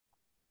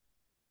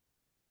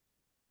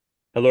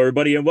Hello,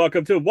 everybody, and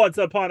welcome to Once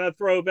Upon a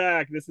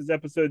Throwback. This is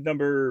episode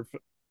number.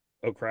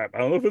 Oh crap! I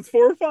don't know if it's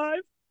 4 or 5.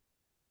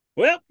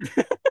 Well,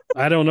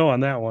 I don't know on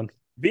that one.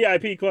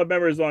 VIP club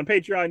members on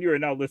Patreon, you are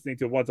now listening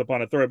to Once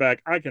Upon a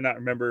Throwback. I cannot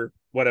remember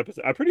what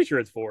episode. I'm pretty sure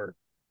it's 4.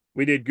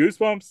 We did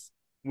Goosebumps.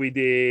 We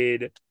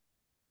did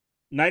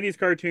 90s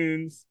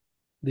cartoons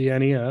The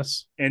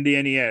NES. and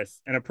the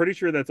NES, and I'm pretty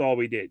sure that's all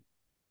we did,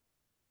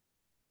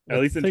 I at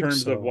least in think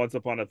terms of so. Once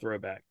Upon a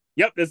Throwback.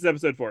 Yep, this is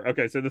episode 4.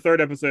 Okay, so the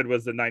third episode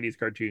was the 90s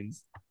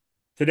cartoons.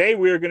 Today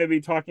we are going to be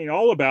talking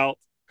all about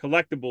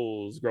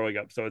collectibles growing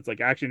up. So it's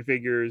like action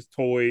figures,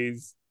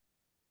 toys,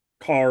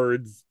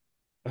 cards.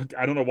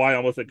 I don't know why I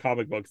almost said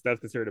comic books.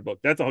 That's considered a book.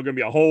 That's all going to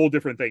be a whole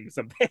different thing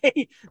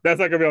someday. That's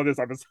not going to be on this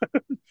episode.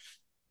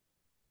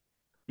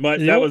 But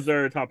The that only, was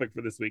our topic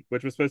for this week,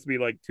 which was supposed to be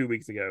like 2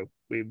 weeks ago.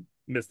 We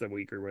missed a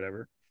week or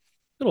whatever,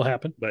 it'll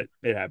happen. but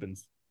it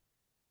happens.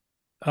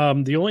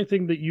 The only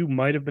thing that you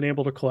might have been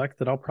able to collect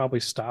that I'll probably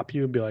stop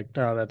you and be like,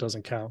 no, that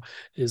doesn't count,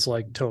 is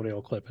like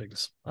toenail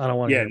clippings. I don't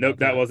want to Yeah, hear nope, about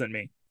that that. wasn't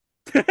me.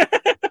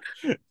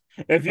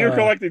 If you're Uh,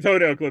 collecting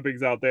toenail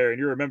clippings out there and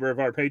you're a member of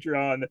our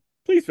Patreon,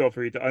 please feel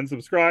free to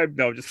unsubscribe.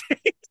 No, just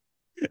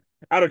kidding.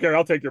 I don't care.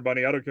 I'll take your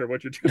money. I don't care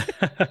what you're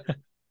doing.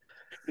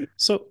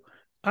 so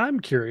I'm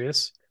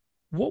curious,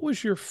 what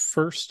was your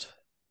first,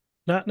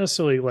 not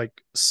necessarily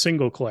like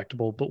single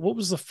collectible, but what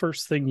was the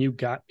first thing you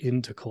got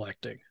into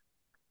collecting?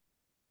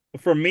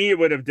 For me, it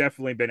would have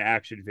definitely been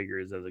action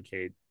figures as a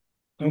kid.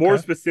 More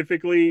Okay.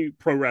 specifically,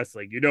 pro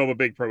wrestling. You know, I'm a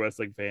big pro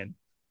wrestling fan.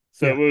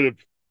 So it Yeah. would have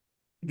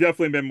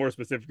definitely been more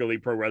specifically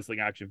pro wrestling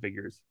action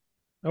figures.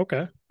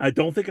 Okay. I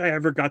don't think I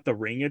ever got the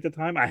ring at the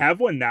time. I have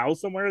one now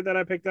somewhere that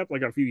I picked up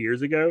like a few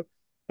years ago,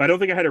 but I don't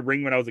think I had a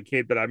ring when I was a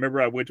kid. But I remember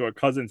I went to a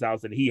cousin's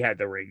house and he had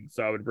the ring,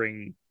 so I would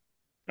bring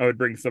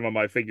some of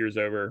my figures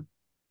over.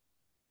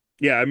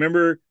 Yeah, I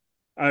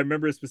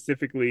remember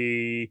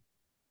specifically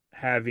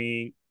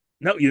having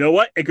no, you know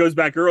what? It goes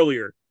back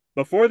earlier.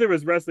 Before there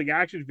was wrestling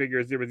action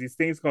figures, there was these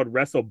things called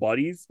wrestle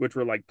buddies, which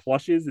were like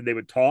plushes and they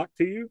would talk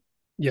to you.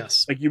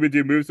 Yes. Like you would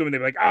do moves to them and they'd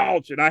be like,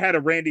 ouch. And I had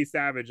a Randy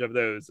Savage of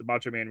those,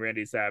 Macho Man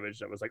Randy Savage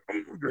that was like,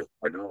 oh,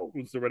 I know,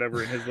 or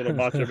whatever in his little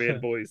Macho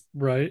Man voice.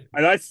 Right.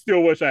 And I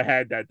still wish I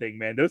had that thing,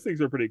 man. Those things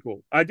were pretty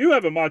cool. I do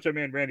have a Macho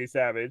Man Randy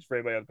Savage for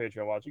anybody on the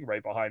Patreon watching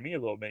right behind me, a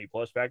little mini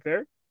plush back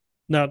there.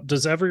 Now,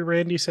 does every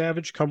Randy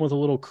Savage come with a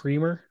little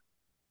creamer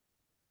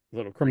A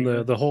little from the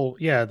creamer. the whole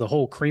the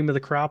whole cream of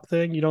the crop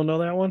thing? You don't know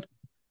that one?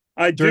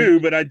 I During do,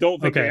 but I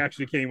don't think they Okay.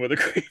 actually came with a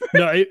creamer.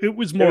 No, it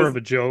was It more was of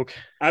a joke.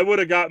 I would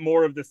have got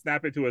more of the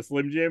snap it to a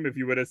Slim Jim if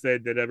you would have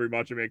said that every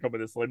Macho Man come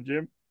with a Slim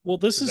Jim. Well,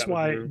 this If is that was the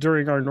why move.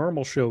 during our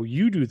normal show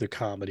you do the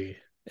comedy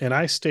and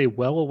I stay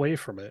well away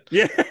from it.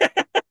 Yeah.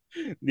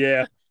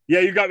 Yeah. Yeah,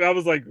 you got me. I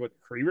was like, what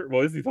creamer?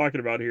 What is he talking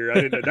about here? I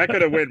didn't know. That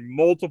could have went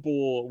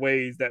multiple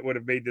ways that would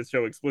have made this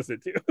show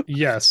explicit too.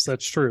 Yes,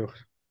 that's true.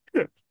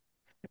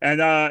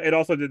 And it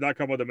also did not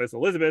come with a Miss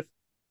Elizabeth,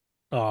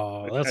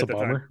 Oh, which that's a at the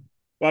time. bummer.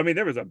 Well, I mean,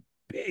 there was a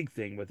big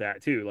thing with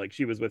that too. Like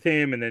she was with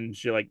him and then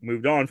she like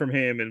moved on from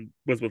him and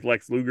was with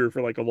Lex Luger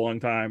for like a long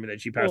time and then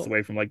she passed Well,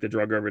 away from like the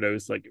drug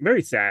overdose. Like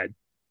very sad.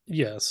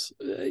 yes.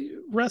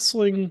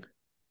 Wrestling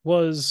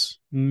was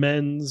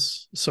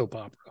men's soap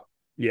opera,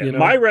 Yeah, you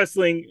my know?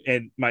 wrestling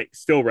and my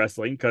still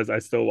wrestling because I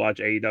still watch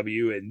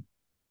AEW and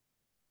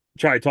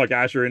try to talk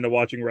Asher into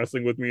watching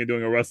wrestling with me and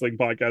doing a wrestling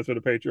podcast for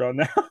the Patreon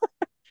now.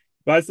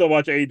 But I still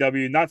watch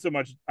AEW. Not so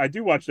much. I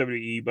do watch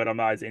WWE, but I'm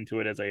not as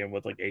into it as I am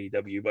with like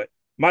AEW. But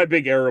my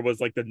big era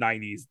was like the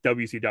 '90s.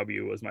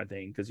 WCW was my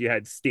thing because you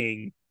had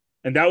Sting,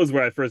 and that was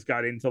where I first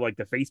got into like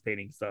the face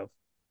painting stuff.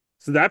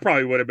 So that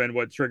probably would have been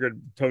what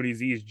triggered Tony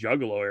Z's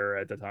Juggalo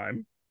era at the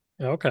time.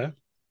 Okay.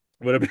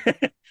 Would have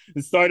been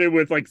it started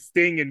with like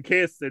Sting and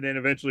Kiss, and then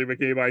eventually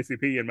became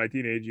ICP in my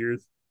teenage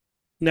years.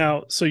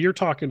 Now, so you're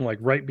talking like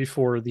right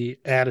before the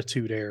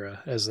Attitude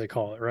Era, as they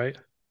call it, right?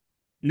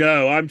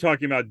 No, I'm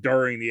talking about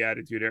during the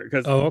Attitude Era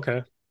because Oh,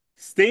 okay.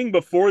 Sting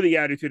before the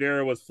Attitude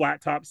Era was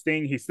flat top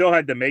Sting. He still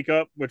had the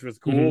makeup, which was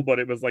cool, Hmm. but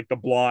it was like the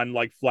blonde,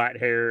 like flat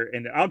hair.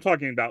 And I'm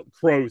talking about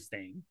Crow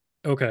Sting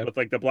Okay. with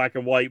like the black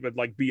and white, would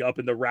like be up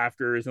in the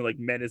rafters and like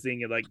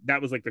menacing. And like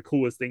that was like the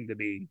coolest thing to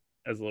be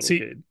as a little See,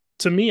 kid.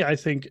 to me, I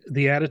think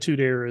the Attitude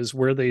Era is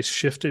where they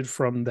shifted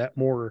from that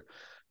more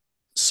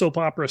soap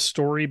opera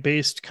story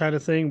based kind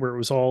of thing, where it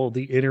was all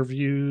the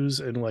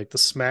interviews and like the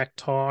smack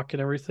talk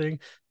and everything,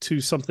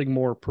 to something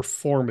more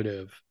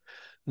performative.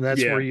 And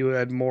that's where Yeah. you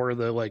had more of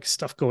the like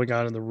stuff going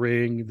on in the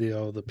ring,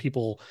 the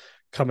people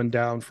coming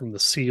down from the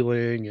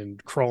ceiling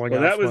and crawling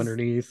Well, out that from was,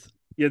 underneath.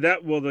 yeah,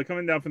 the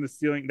coming down from the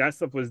ceiling, that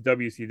stuff was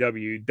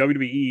WCW.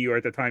 WWE, or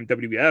at the time,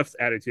 WWF's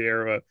Attitude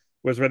Era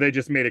was where they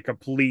just made a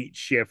complete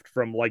shift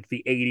from like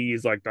the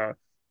 80s, like the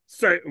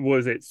say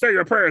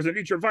your prayers and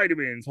eat your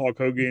vitamins Hulk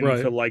Hogan to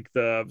Right. like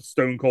the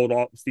Stone Cold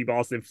Steve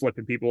Austin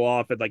flipping people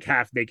off and like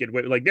half naked,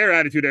 like their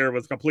Attitude Era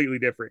was completely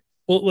different.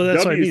 Well,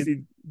 that's what I mean.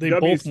 WC They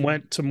both WC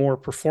went to more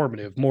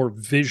performative, more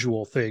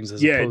visual things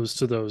as yeah, opposed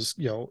to those,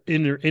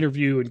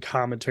 interview and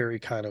commentary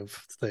kind of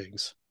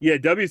things. yeah,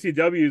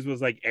 WCW's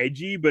was like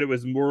edgy, but it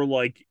was more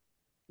like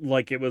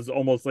it was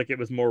almost like it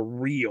was more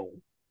real.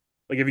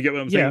 Like if you get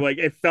what I'm saying, Yeah, like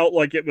it felt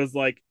like it was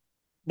like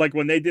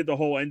when they did the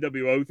whole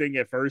NWO thing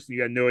at first, and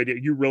you had no idea.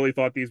 You really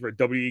thought these were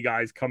WWE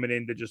guys coming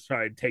in to just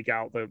try and take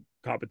out the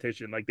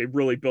competition. Like they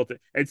really built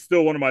it. It's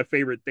still one of my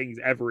favorite things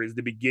ever. Is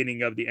the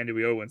beginning of the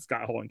NWO when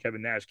Scott Hall and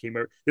Kevin Nash came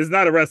over. This is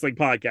not a wrestling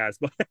podcast,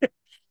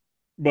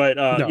 but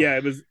no, yeah,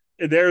 it was.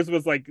 Theirs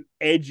was like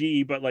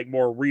edgy, but like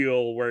more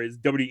real, whereas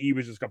WWE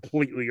was just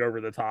completely over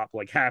the top,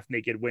 like half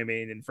naked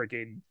women and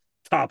freaking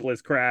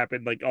topless crap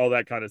and like all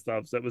that kind of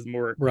stuff. So it was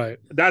more. right.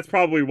 That's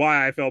probably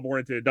why I fell more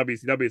into the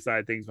WCW side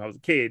of things when I was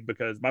a kid,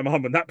 because my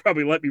mom would not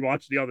probably let me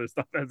watch the other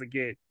stuff as a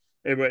kid.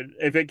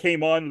 If it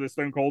came on with the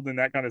Stone Cold and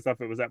that kind of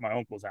stuff, it was at my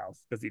uncle's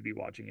house because he'd be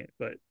watching it.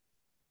 But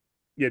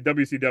yeah,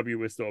 WCW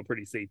was still a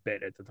pretty safe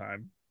bet at the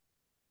time.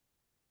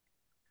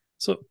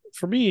 So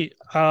for me,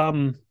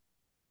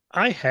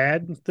 I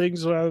had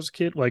things when I was a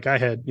kid. Like I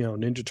had,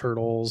 Ninja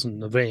Turtles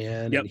and the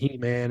Van and Yep.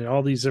 He-Man and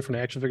all these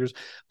different action figures,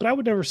 but I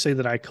would never say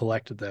that I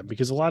collected them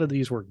because a lot of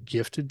these were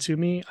gifted to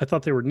me. I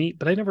thought they were neat,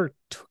 but I never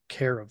took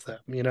care of them.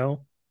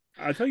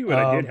 I'll tell you what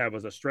I did Um, have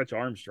was a Stretch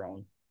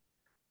Armstrong.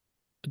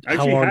 I how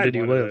actually long had did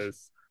he one of live?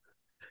 those.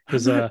 I'm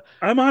Because not.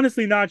 I'm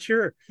honestly not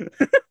sure.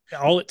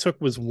 all it took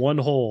was one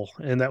hole,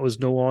 and that was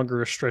no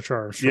longer a Stretch Yeah,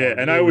 Armstrong.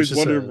 and It I was always just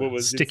wondered a what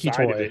was sticky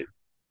inside of toy. it.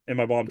 And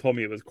my mom told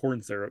me it was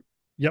corn syrup.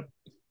 Yep.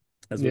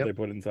 That's what they Yep.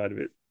 put inside of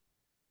it.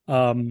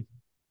 Um,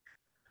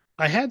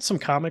 I had some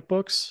comic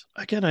books.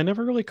 Again, I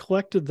never really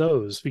collected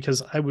those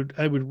because I would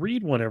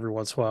read one every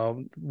once in a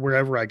while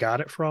wherever I got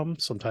it from.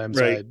 Sometimes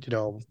Right. I'd,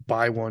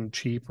 buy one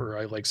cheap or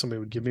I like somebody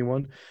would give me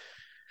one.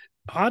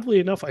 Oddly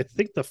enough, I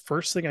think the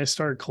first thing I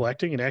started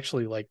collecting and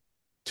actually like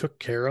took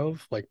care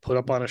of, like put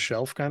up on a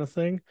shelf kind of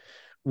thing,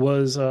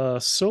 was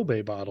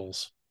Sobe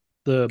bottles.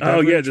 The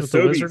Oh yeah, beverage the with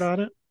the lizard Sobeys. on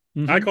it. I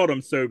Mm-hmm. called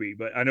them Sobe,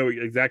 but I know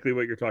exactly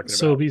what you're talking about.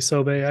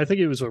 Sobe. I think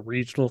it was a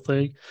regional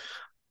thing.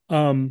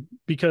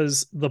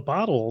 Because the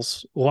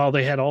bottles, while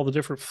they had all the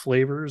different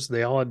flavors,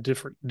 they all had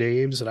different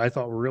names that I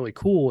thought were really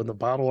cool, and the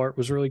bottle art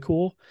was really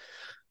cool.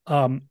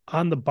 On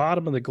the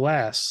bottom of the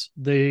glass,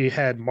 they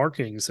had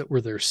markings that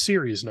were their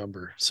series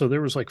number. So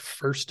there was like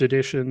first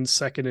edition,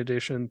 second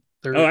edition,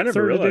 Oh, I never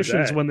third realized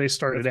editions that. when they That's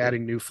started cool.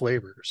 adding new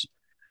flavors.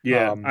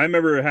 Yeah, I Um,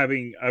 remember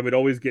having. I would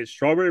always get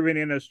strawberry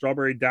banana,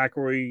 strawberry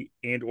daiquiri,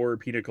 and or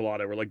pina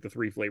colada were like the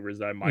three flavors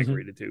that I mhm.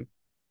 migrated to.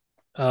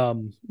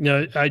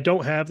 I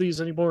don't have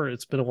these anymore.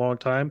 It's been a long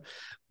time,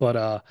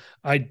 but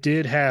I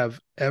did have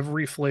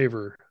every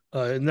flavor.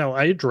 No,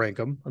 I drank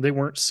them. They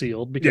weren't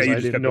sealed Yeah, because you I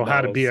just didn't kept the know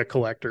how to be bottles. a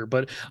collector,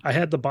 but I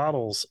had the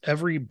bottles,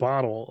 every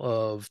bottle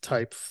of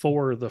type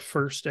 4, the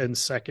first and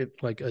second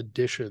like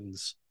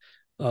editions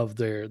of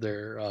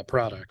their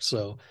products.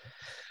 So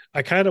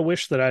I kind of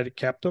wish that I'd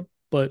kept them,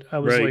 but I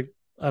was Right. like,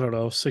 I don't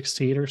know,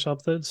 16 or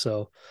something.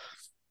 So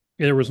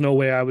there was no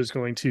way I was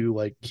going to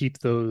like keep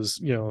those,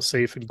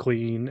 safe and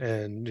clean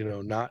and,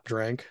 not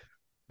drank.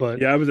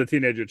 But Yeah, I was a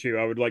teenager too.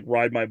 I would like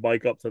ride my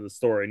bike up to the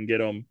store and get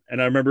them.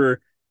 And I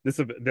remember that's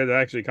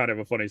actually kind of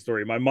a funny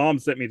story. My mom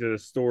sent me to the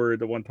store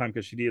the one time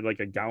because she needed like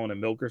a gallon of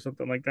milk or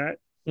something like that.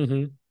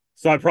 mhm.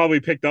 So I probably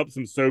picked up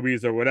some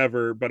Sobeys or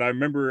whatever. But I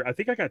remember I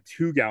think I got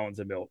 2 gallons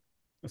of milk.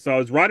 So I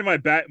was riding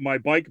my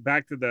bike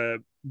back to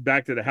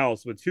the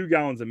house with 2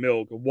 gallons of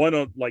milk, one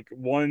on like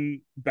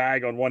one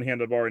bag on one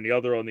handlebar and the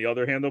other on the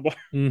other handlebar.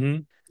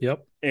 Mhm.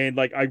 Yep. And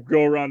like I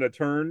go around a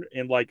turn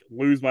and like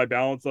lose my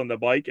balance on the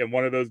bike, and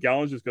one of those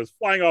gallons just goes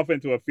flying off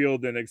into a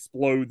field and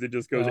explodes. It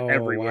just goes Oh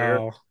everywhere.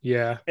 wow.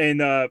 Yeah.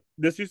 And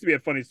this used to be a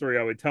funny story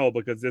I would tell,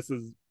 because this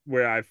is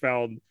where I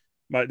found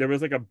there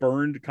was like a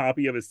burned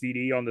copy of a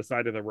CD on the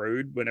side of the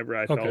road whenever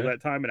I fell Okay.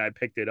 that time, and I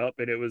picked it up,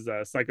 and it was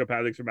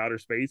Psychopathics from Outer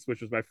Space,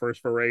 which was my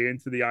first foray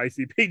into the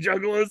ICP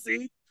Juggalo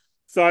scene.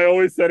 So I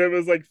always said it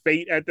was like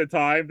fate at the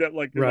time that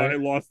like I Right.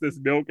 lost this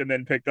milk and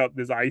then picked up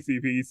this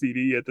ICP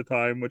CD at the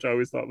time, which I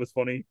always thought was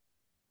funny.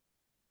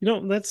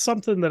 That's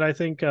something that I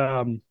think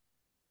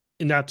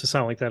not to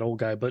sound like that old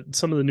guy, but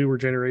some of the newer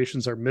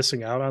generations are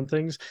missing out on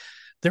things.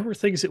 There were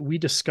things that we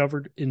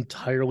discovered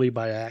entirely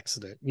by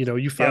accident.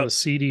 You found Yep. a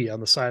CD on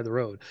the side of the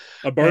road.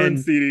 A burn And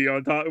CD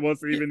on top. It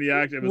wasn't even the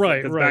action. It was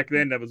right, because right, back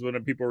then that was when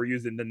people were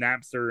using the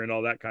Napster and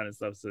all that kind of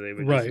stuff. So they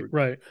would just,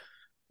 right.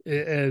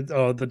 And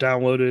the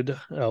downloaded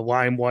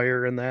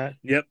LimeWire and that.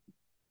 yep,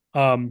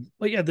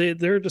 But yeah,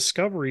 their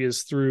discovery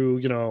is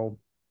through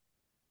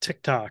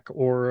TikTok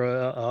or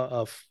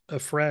a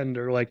friend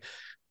or like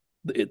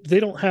they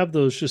don't have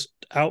those just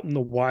out in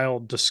the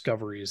wild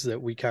discoveries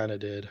that we kind of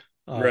did.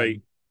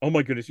 right. Oh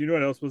my goodness. You know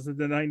what else was in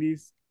the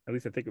 90s? At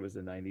least I think it was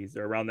the 90s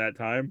or around that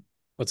time.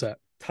 What's that?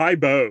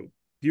 Tybo. Do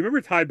you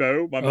remember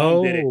Tybo? My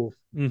mom did it Oh,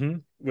 mm-hmm.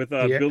 with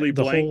Billy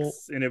The whole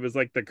Blanks, and it was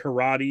like the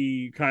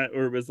karate kind of,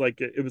 or it was like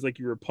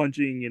you were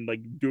punching and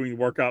like doing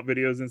workout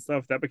videos and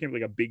stuff. That became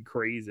like a big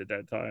craze at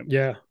that time.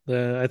 yeah,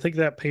 I think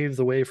that paved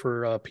the way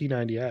for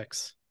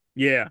P90X.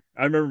 Yeah,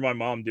 I remember my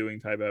mom doing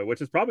Tybo,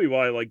 which is probably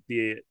why like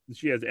the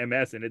she has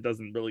MS and it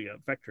doesn't really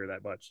affect her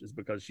that much, is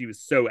because she was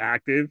so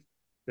active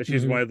that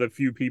she's Mm-hmm. one of the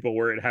few people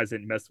where it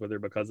hasn't messed with her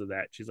because of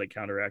that. She's like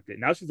counteracted.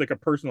 Now she's like a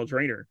personal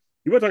trainer.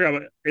 You want to talk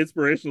about an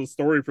inspirational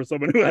story for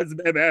someone who has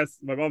MS?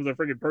 My mom's a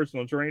freaking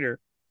personal trainer.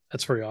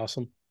 That's pretty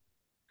awesome.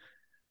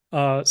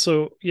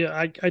 So yeah,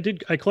 I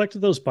collected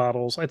those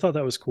bottles. I thought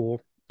that was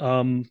cool.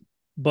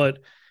 But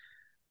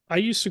I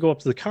used to go up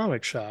to the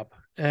comic shop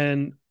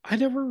and I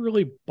never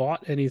really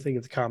bought anything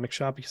at the comic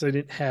shop because I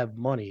didn't have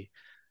money.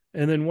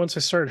 And then once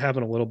I started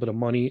having a little bit of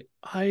money,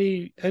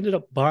 I ended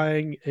up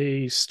buying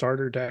a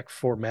starter deck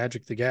for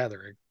Magic the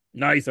Gathering.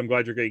 Nice. I'm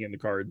glad you're getting into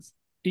cards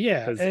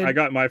Yeah, because I and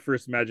got my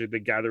first Magic the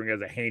Gathering as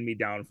a hand me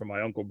down from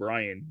my uncle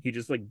Brian. He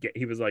just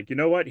he was like, you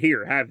know what?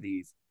 Here, have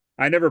these.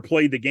 I never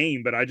played the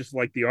game, but I just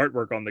like the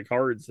artwork on the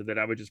cards, so that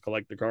I would just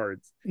collect the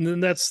cards. and then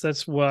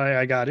that's why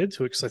I got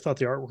into it because I thought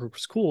the artwork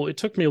was cool. It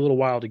took me a little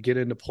while to get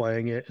into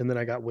playing it, and then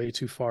I got way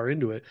too far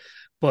into it.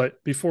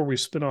 But before we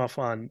spin off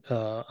on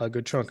a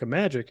good chunk of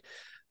Magic,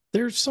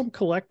 there's some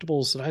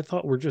collectibles that I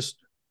thought were just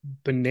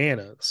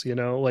bananas. You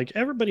know, like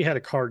everybody had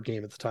a card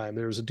game at the time.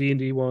 There was a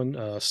D&D one,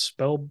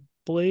 Spellfire,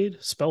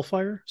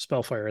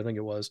 I think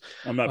it was.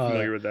 I'm not Uh,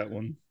 familiar with that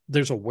one.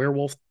 there's a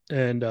werewolf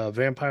and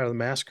Vampire the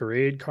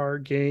Masquerade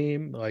card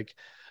game. Like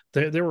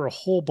there were a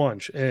whole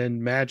bunch,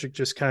 and Magic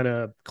just kind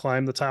of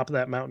climbed the top of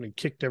that mountain and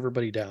kicked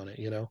everybody down it.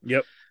 You know,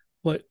 Yep.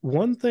 but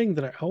one thing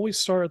that I always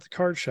saw at the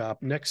card shop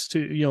next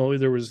to,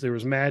 there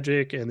was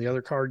Magic and the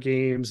other card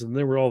games, and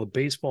there were all the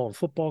baseball and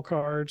football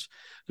cards.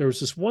 There was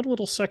this one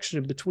little section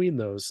in between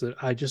those that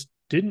I just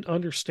didn't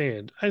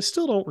understand. I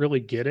still don't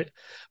really get it,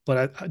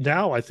 but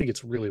now I think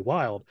it's really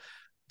wild.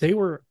 They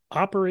were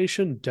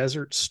Operation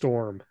Desert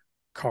Storm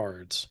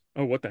cards.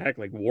 Oh, what the heck?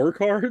 Like war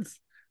cards?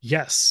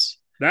 Yes,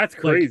 That's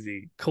like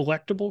crazy.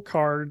 collectible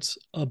cards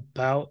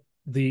about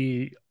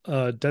the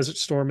Desert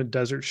Storm and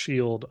Desert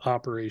Shield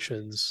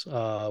operations.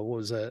 What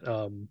was that?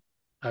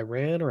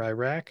 Iran or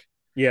Iraq?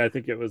 Yeah, I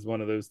think it was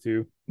one of those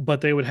two.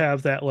 But they would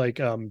have that like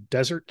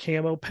desert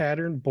camo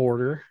pattern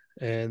border,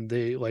 and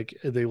they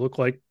look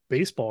like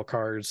baseball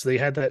cards. They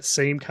had that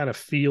same kind of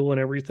feel and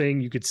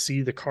everything. You could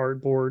see the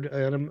cardboard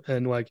in them,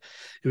 and like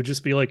it would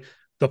just be like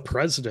the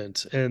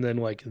president, and then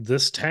like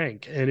this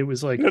tank, and it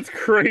was like That's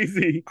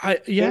crazy. I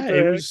What yeah, it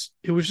the heck? was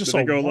it was just Did a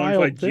they go alongside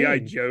wild GI thing.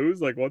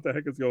 Joes? Like, what the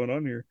heck is going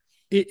on here?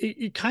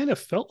 It kind of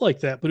felt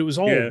like that, but it was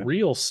all Yeah,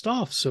 real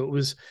stuff. So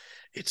it's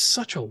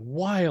such a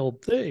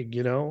wild thing,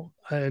 you know?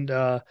 And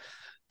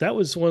that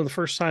was one of the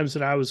first times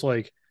that I was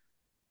like,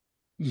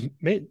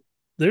 man,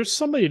 there's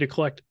somebody to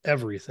collect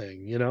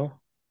everything, you know?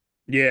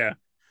 yeah,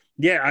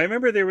 yeah. I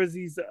remember there was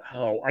these.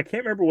 Oh, I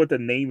can't remember what the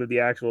name of the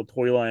actual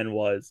toy line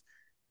was,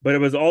 but it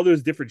was all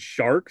those different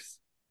sharks,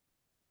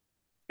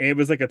 and it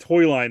was like a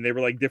toy line. They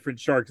were like different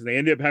sharks, and they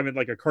ended up having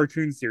like a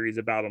cartoon series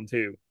about them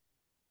too.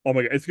 Oh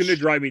my god, it's gonna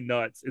drive me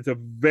nuts. It's a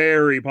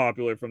very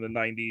popular from the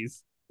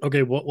 '90s.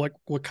 Okay,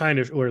 what kind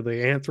of were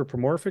they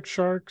anthropomorphic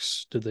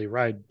sharks? Did they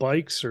ride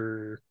bikes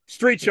or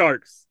Street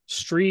sharks.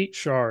 street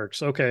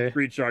sharks? Okay.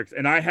 Street sharks.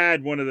 And I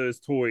had one of those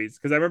toys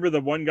because I remember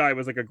the one guy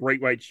was like a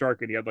great white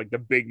shark and he had like the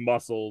big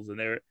muscles and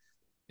there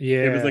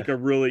it was Yeah. like a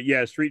really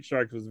yeah, Street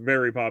Sharks was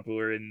very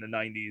popular in the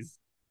 90s.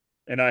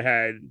 And I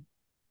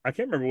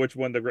can't remember which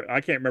one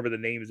I can't remember the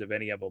names of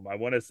any of them. I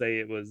want to say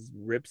it was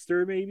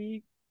Ripster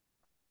maybe.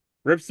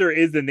 Ripster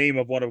is the name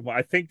of one of them.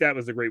 I think that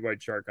was the great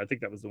white shark. I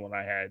think that was the one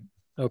I had.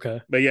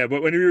 Okay. But yeah,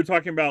 but when we were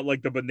talking about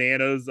like the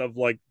bananas of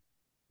like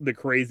the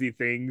crazy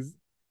things,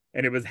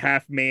 and it was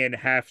half man,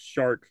 half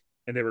shark,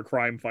 and they were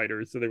crime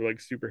fighters, so they were like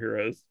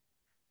superheroes.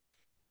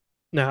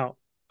 Now,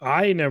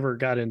 I never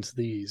got into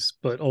these,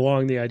 but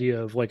along the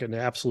idea of like an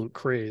absolute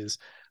craze,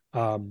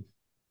 um,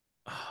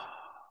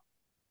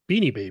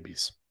 Beanie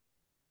Babies,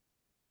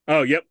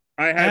 Oh, yep,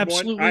 I had one.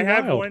 absolutely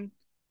wild.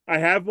 I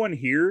have one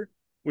here,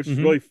 which is Hmm.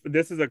 really.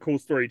 This is a cool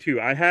story too.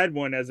 I had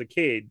one as a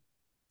kid.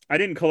 I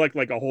didn't collect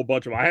like a whole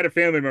bunch of them. I had a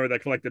family member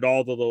that collected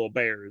all the little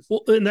bears,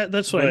 Well, and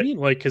that's what I but mean.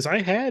 Like, because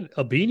I had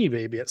a Beanie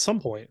Baby at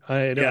some point.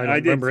 I yeah, don't I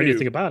did remember anything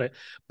too. about it,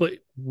 but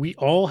we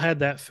all had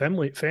that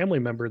family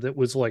member that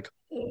was like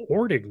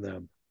hoarding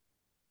them,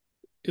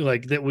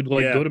 like that would like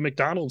Yeah, go to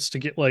McDonald's to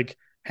get like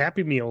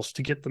Happy Meals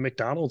to get the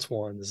McDonald's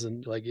ones,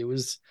 and like it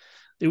was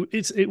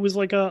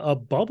like a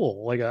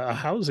bubble, like a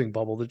housing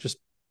bubble that just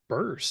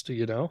burst.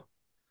 You know?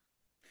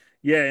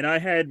 yeah, and I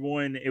had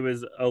one. It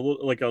was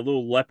like a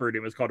little leopard.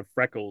 It was called a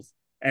Freckles,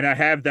 and I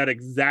have that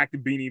exact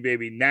Beanie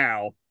Baby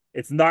now.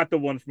 It's not the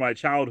one from my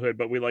childhood,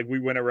 but we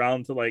went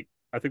around to like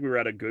I think we were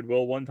at a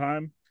Goodwill one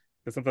time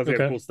because sometimes they have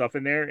Okay, cool stuff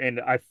in there, and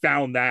I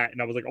found that,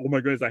 and I was like, oh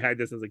my goodness, I had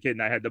this as a kid,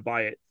 and I had to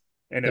buy it,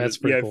 and it was that's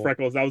pretty yeah cool.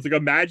 Freckles. I was like,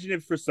 imagine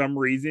if for some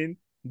reason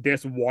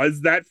this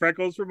was that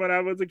Freckles from when I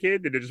was a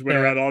kid, and it just went That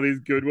around all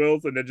these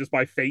Goodwills, and then just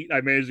by fate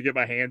I managed to get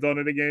my hands on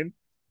it again.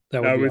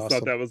 that I would be always thought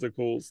awesome. that was a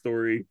cool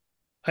story.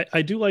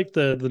 I do like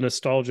the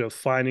nostalgia of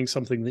finding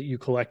something that you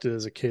collected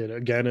as a kid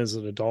again as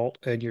an adult,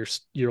 and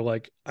you're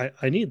like,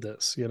 I need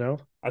this, you know?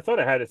 I thought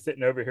I had it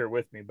sitting over here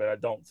with me, but I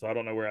don't, so I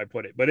don't know where I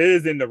put it. But it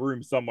is in the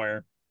room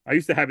somewhere. I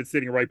used to have it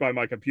sitting right by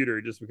my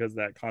computer just because of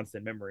that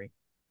constant memory.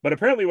 But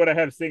apparently, what I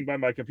have sitting by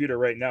my computer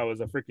right now is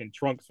a freaking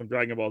Trunks from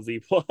Dragon Ball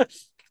Z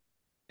plush.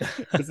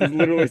 This is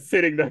literally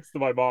sitting next to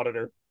my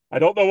monitor. I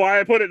don't know why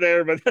I put it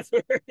there, but that's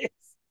where it is.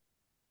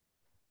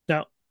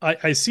 Now,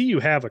 I see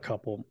you have a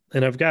couple,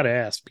 and I've got to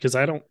ask because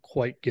I don't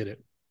quite get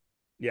it.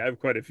 Yeah, I have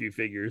quite a few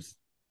figures.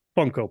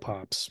 Funko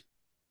Pops.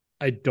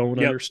 I don't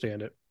Yep.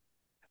 understand it.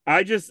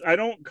 I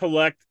don't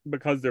collect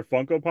because they're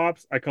Funko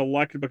Pops. I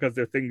collect because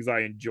they're things I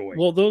enjoy.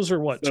 Well, those are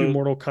what, two So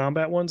Mortal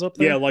Kombat ones up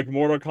yeah, there? like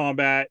Mortal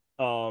Kombat.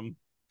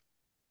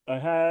 I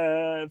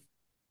have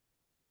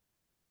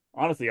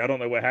honestly, I don't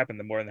know what happened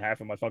to more than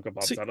half of my Funko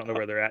Pops. See, I don't know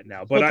where they're at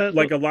now. But but I that,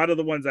 like a lot of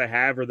the ones I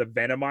have are the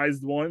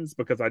Venomized ones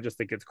because I just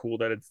think it's cool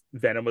that it's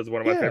Venom is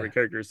one of my yeah. favorite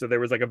characters. So there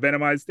was like a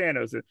Venomized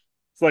Thanos.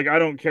 It's like I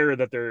don't care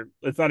that they're.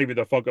 It's not even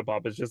the Funko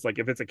Pop. It's just like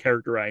if it's a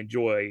character I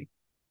enjoy,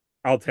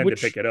 I'll tend to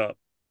pick Which it up.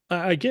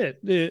 I get.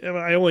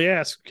 I only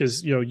ask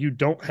because you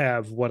don't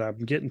have what I'm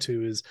getting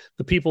to is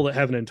the people that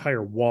have an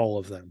entire wall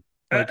of them.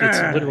 Like it's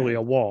literally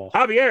a wall.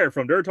 Javier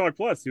from Dirt Talk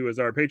Plus, who is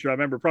our Patreon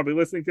member, probably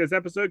listening to this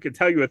episode, could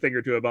tell you a thing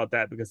or two about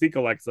that because he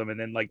collects them and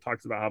then like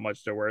talks about how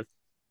much they're worth.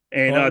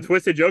 And Well,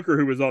 Twisted Joker,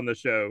 who was on the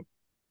show,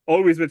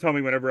 always been telling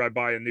me whenever I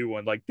buy a new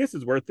one, like this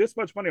is worth this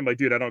much money. I'm like,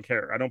 dude, I don't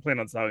care. I don't plan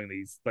on selling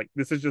these. Like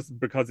this is just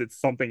because it's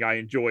something I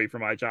enjoy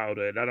from my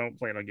childhood. I don't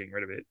plan on getting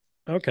rid of it.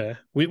 okay.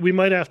 We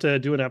might have to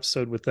do an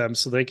episode with them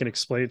so they can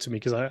explain it to me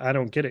because I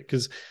don't get it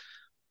because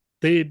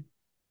they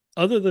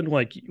other than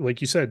like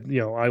you said,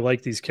 I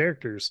like these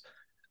characters.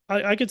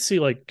 I could see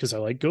like because I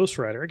like Ghost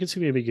Rider, I could see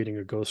maybe getting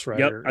a Ghost Yep,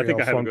 Rider, I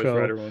think I have a Ghost Funko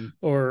Rider one.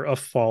 or a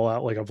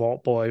Fallout, like a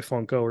Vault Boy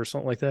Funko or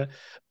something like that.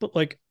 But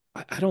like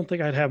I don't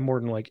think I'd have more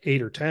than like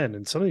 8 or 10.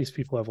 And some of these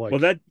people have Well,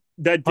 like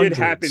that did hundreds.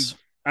 happen.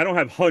 I don't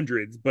have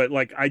hundreds, but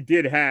like I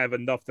did have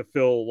enough to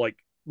fill like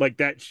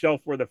that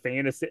shelf where the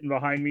fan is sitting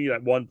behind me.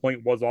 At one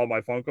point, was all my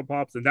Funko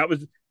Pops, and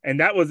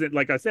that wasn't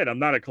like I said. I'm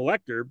not a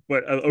collector,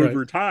 but Right.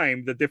 over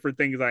time, the different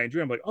things I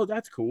enjoy, I'm like, oh,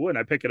 that's cool, and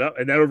I pick it up,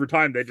 and then over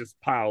time, they just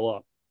pile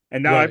up.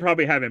 And now I Right.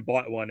 probably haven't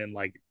bought one in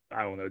like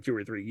I don't know 2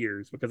 or 3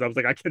 years because I was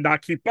like, I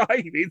cannot keep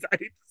buying these. I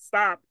need to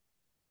stop.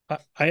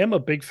 I am a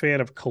big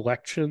fan of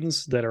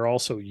collections that are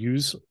also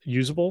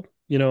usable.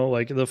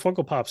 Like the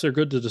Funko Pops, they're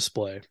good to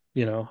display.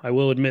 I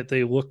will admit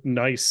they look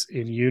nice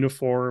in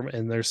uniform,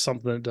 and there's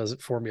something that does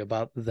it for me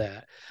about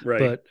that.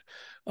 Right.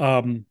 But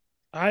um,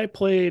 I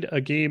played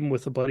a game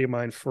with a buddy of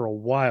mine for a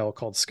while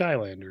called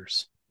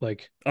Skylanders.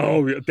 Like,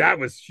 Oh, that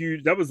was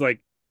huge. That was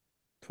like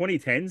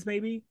 2010s,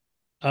 maybe.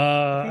 I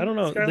I think don't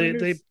know. They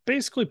Skylanders.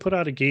 basically put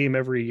out a game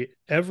every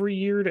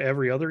year to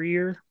every other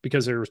year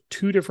because there were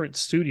two different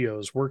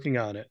studios working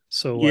on it.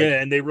 So like,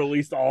 Yeah, and they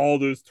released all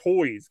those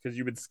toys because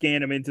you would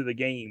scan them into the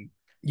game.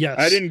 I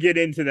yes. didn't get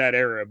into that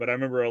era, but I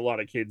remember a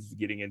lot of kids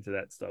getting into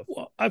that stuff.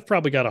 Well, I've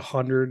probably got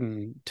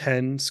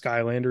 110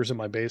 Skylanders in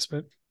my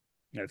basement.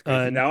 That's crazy.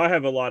 And Now I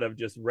have a lot of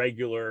just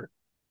regular,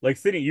 like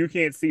sitting. You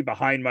can't see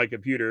behind my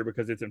computer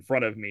because it's in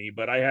front of me,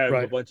 but I have a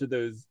right. bunch of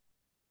those.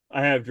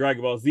 I have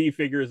Dragon Ball Z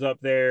figures up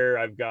there.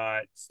 I've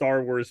got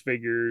Star Wars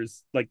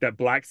figures, like that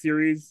Black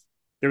series.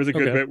 There was a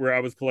good Okay. bit where I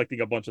was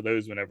collecting a bunch of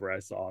those whenever I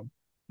saw them.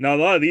 Now a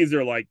lot of these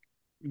are like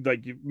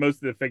most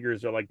of the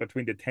figures are like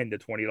between the $10 to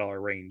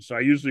 $20 range. So I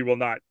usually will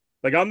not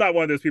like I'm not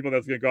one of those people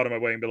that's gonna go out of my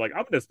way and be like,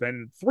 I'm gonna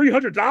spend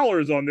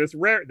 $300 on this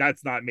rare.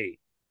 That's not me.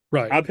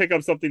 Right. I'll pick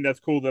up something that's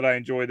cool that I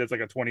enjoy that's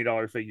like a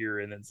 $20 figure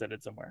and then send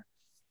it somewhere.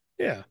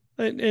 Yeah.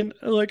 And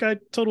like I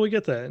totally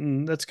get that.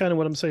 And that's kind of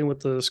what I'm saying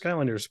with the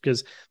Skylanders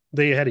because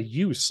they had a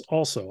use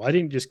also. I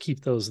didn't just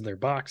keep those in their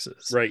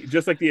boxes. Right.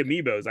 Just like the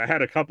amiibos. I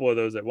had a couple of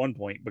those at one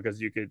point because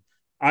you could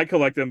I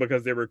collect them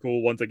because they were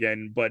cool once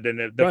again, but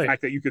then the Right.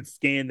 fact that you could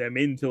scan them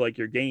into like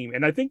your game.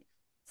 And I think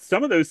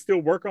some of those still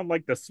work on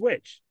like the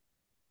Switch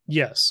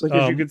Yes.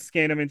 because you could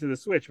scan them into the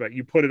Switch, but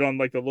you put it on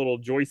like the little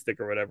joystick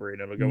or whatever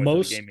and it'll go into the game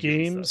Most and give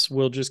you stuff games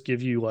will just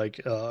give you like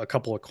a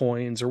couple of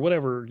coins or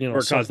whatever,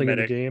 or something in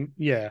the cosmetic. game.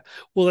 Yeah.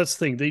 Well, that's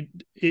the thing.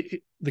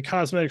 The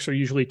cosmetics are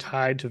usually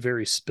tied to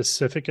very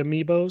specific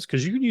amiibos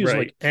because you can use Right.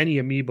 like any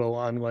amiibo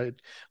on like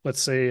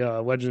let's say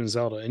Legend of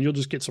Zelda and you'll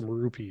just get some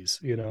rupees.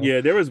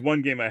 Yeah, there was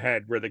one game I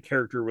had where the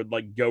character would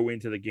like go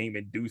into the game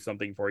and do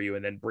something for you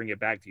and then bring it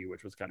back to you,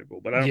 which was kind of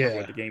cool. But I don't remember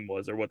what Yeah. the game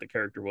was or what the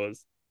character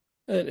was.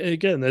 And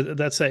again,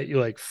 that's that you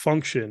like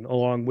function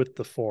along with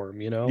the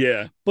form.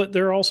 Yeah, But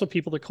there are also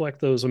people that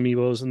collect those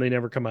amiibos and they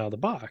never come out of the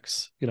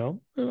box.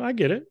 I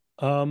get it.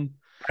 I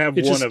have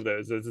It one of just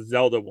those. It's a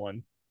Zelda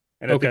one.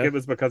 And I think okay. it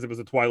was because it was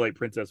a Twilight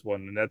Princess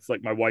one. And that's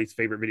like my wife's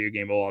favorite video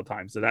game of all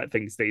time. So that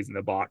thing stays in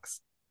the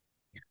box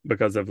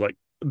because of like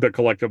the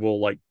collectible,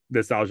 like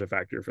nostalgia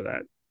factor for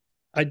that.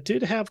 I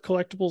did have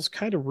collectibles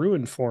kind of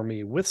ruined for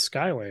me with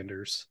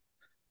Skylanders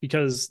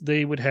because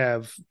they would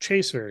have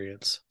chase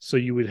variants. So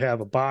you would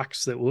have a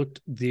box that looked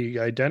the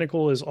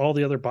identical as all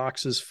the other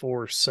boxes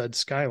for said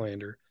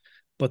Skylander,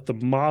 but the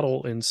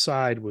model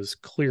inside was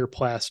clear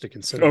plastic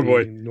instead of Oh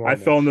boy. being I normal.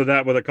 fell into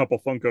that with a couple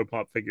Funko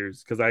Pop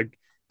figures because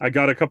I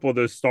got a couple of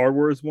those Star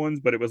Wars ones,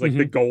 but it was like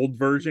the Mm-hmm. gold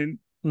version.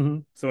 Mm-hmm.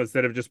 So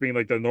instead of just being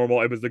like the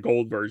normal, it was the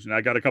gold version.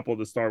 I got a couple of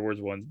the Star Wars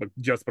ones, but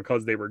just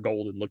because they were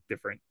gold and looked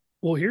different.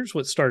 Well, here's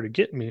what started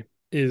getting me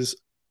is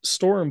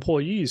store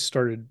employees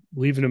started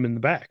leaving them in the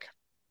back.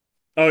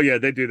 Oh yeah,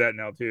 they do that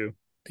now too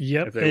if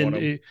Yep, they want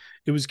and them.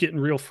 it was getting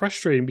real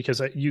frustrating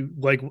because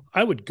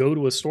I would go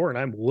to a store and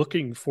I'm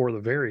looking for the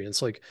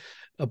variants. Like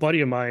a buddy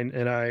of mine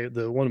and I,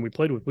 the one we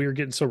played with, we were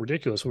getting so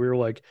ridiculous. We were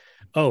like,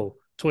 "Oh,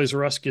 Toys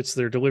R Us gets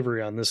their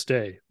delivery on this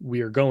day.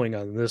 We are going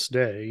on this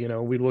day.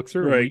 We look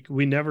through and Right.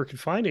 we never could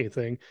find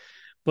anything,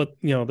 but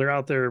they're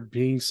out there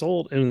being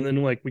sold. And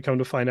then like we come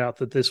to find out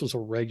that this was a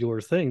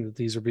regular thing, that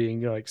these are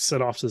being like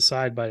set off to the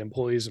side by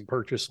employees and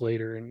purchased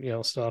later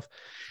and stuff.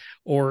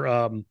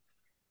 Or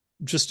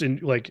just in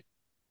like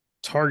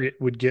Target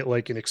would get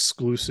like an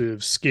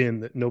exclusive skin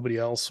that nobody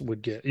else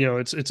would get.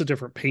 It's a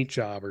different paint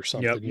job or Yep.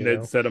 something.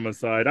 They'd set them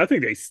aside. I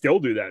think they still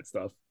do that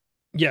stuff.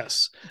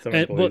 Yes, Some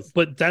and employees.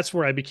 but that's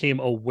where I became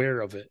aware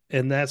of it,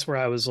 and that's where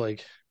I was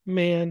like,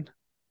 man,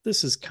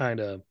 this is kind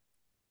of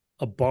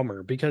a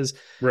bummer because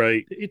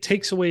Right. it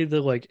takes away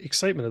the like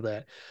excitement of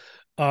that.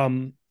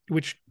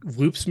 Which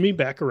loops me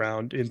back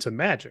around into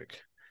Magic.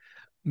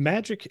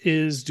 Magic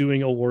is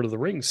doing a Lord of the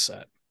Rings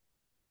set.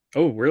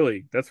 Oh,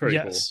 really? That's very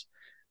cool. Yes,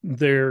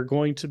 they're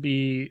going to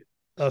be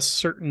a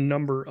certain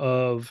number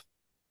of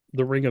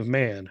the Ring of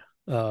Man,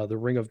 the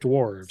Ring of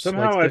Dwarves.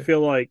 Somehow I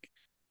feel like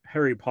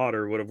Harry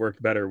Potter would have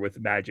worked better with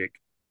magic.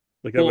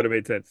 Like that would Well, have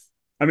made sense.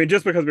 I mean,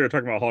 just because we were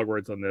talking about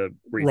Hogwarts on the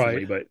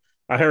recently, right. but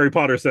a Harry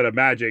Potter set of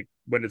magic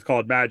when it's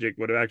called magic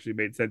would have actually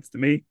made sense to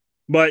me.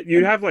 But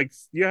you have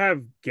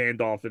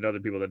Gandalf and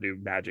other people that do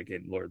magic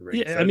in Lord of the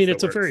Rings, Yeah, so I that mean still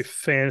it's a very works.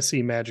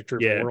 fantasy magic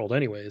driven Yeah, world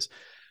anyways.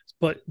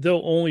 But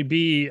there'll only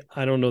be,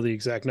 I don't know the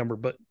exact number,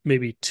 but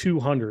maybe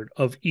 200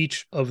 of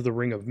each of the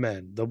Ring of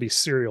Men. They'll be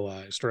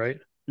serialized, right?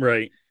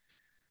 right.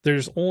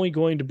 There's only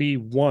going to be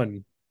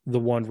the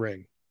one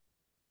ring.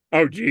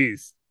 Oh,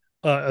 geez.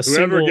 A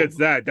Whoever gets single.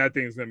 that, that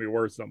thing's gonna be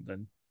worth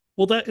something.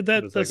 Well, that's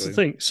the Most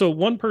thing. So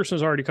one person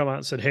has already come out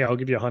and said, "Hey, I'll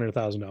give you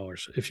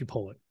 $100,000 if you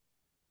pull it."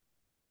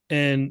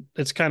 And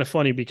it's kind of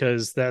funny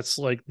because that's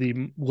like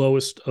the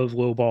lowest of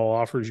low ball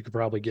offers you could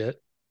probably get.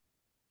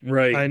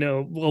 right. I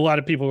know a lot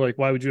of people are like,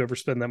 why would you ever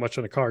spend that much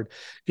on a card?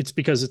 It's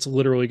because it's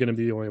literally going to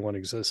be the only one in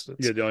existence.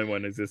 You're the only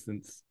one in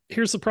existence.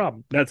 Here's the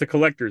problem. That's a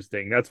collector's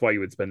thing. That's why you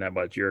would spend that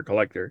much. You're a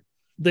collector.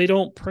 They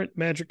don't print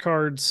magic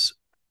cards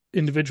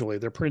individually.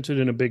 They're printed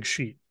in a big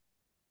sheet.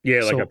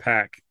 Yeah, like a So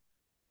pack.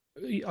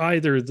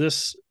 either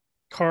this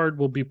card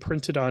will be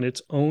printed on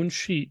its own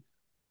sheet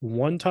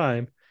one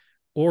time,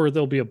 or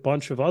there'll be a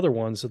bunch of other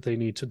ones that they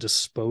need to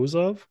dispose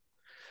of.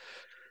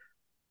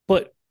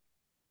 But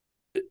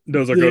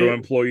Those will go to the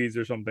employees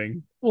or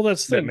something well,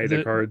 that's the that thing. made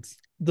the cards.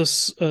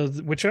 This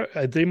which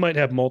they might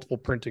have multiple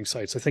printing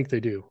sites. I think they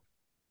do,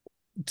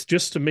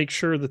 just to make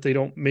sure that they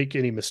don't make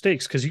any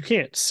mistakes, because you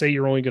can't say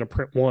you're only going to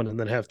print one and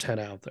then have 10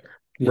 out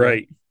there.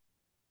 Right.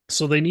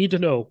 So they need to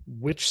know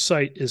which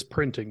site is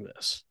printing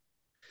this.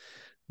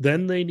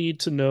 Then they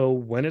need to know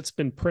when it's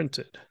been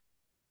printed.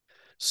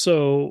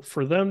 So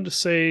for them to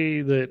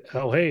say that,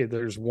 oh, hey,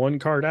 there's one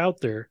card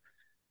out there,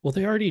 well,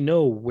 they already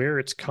know where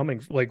it's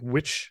coming, like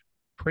which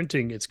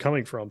printing it's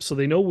coming from. So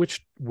they know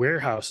which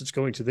warehouse it's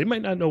going to. They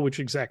might not know which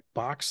exact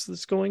box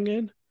that's going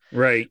in,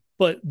 Right.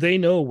 but they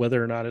know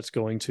whether or not it's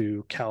going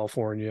to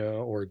California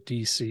or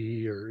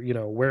DC or,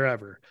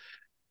 wherever.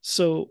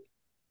 So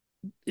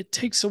it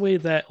takes away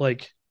that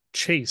like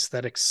chase,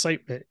 that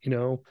excitement.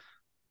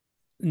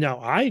 Now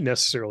I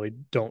necessarily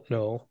don't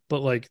know,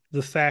 but like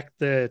the fact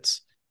that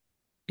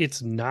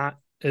it's not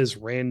as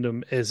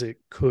random as it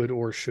could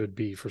or should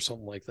be for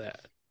something like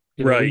that.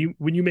 When Right. you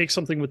make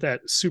something with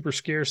that super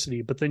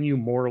scarcity, but then you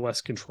more or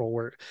less control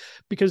where,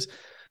 because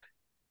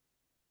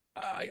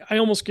I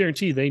almost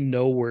guarantee they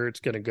know where it's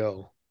going to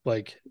go.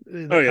 Like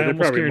Oh yeah, I they almost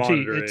probably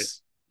guarantee monitor it.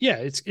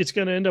 it's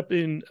going to end up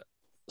in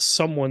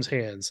someone's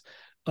hands.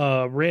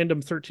 A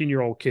random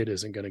 13-year-old kid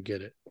isn't going to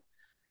get it,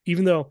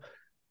 even though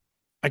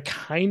I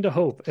kind of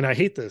hope, and I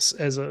hate this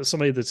as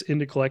somebody that's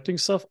into collecting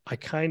stuff. I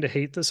kind of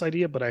hate this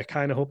idea, but I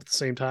kind of hope at the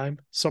same time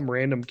some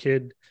random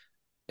kid,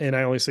 and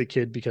I only say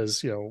kid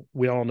because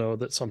we all know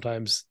that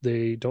sometimes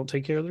they don't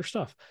take care of their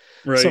stuff.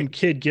 Some Right.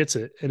 kid gets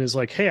it and is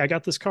like, "Hey, I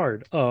got this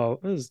card. Oh,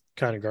 this is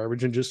kind of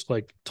garbage," and just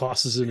like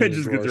tosses it in It a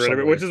just gets drawer rid of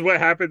it, which somewhere. is what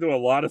happened to a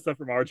lot of stuff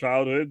from our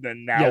childhood.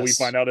 And now we Yes.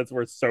 find out it's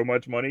worth so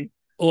much money.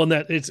 Well, and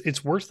that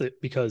it's worth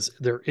it because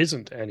there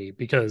isn't any,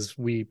 because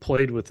we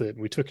played with it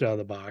and we took it out of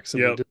the box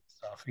and we Yep. did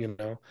stuff.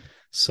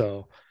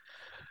 So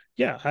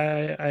yeah,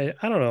 I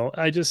don't know.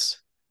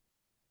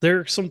 There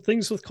are some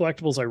things with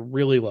collectibles I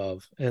really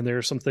love, and there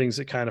are some things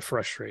that kind of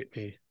frustrate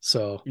me.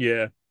 So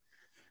Yeah.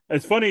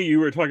 It's funny you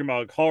were talking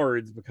about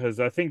cards because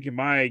I think it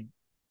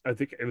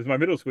was my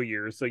middle school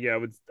years. So yeah,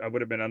 I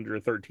would have been under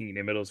 13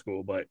 in middle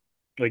school, but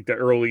like the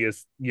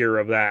earliest year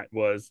of that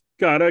was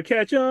gotta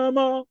catch 'em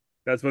all.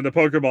 That's when the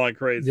Pokemon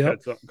craze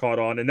yep. caught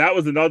on. And that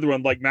was another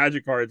one like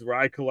Magic cards where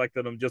I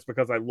collected them just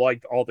because I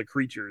liked all the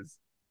creatures.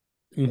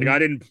 Like Mm-hmm. I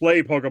didn't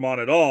play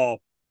Pokemon at all,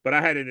 but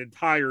I had an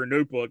entire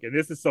notebook. And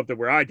this is something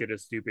where I did a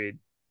stupid.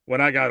 When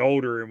I got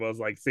older and was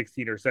like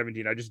 16 or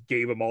 17, I just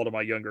gave them all to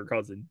my younger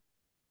cousin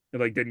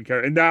and like didn't care.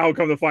 And now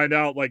come to find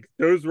out, like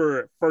those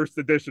were first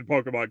edition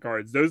Pokemon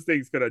cards. Those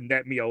things could have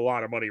net me a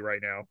lot of money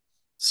right now.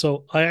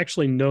 So I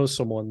actually know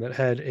someone that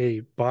had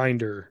a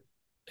binder,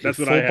 a That's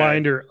what I full had.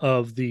 binder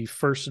of the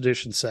first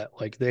edition set.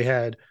 Like they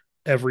had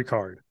every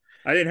card.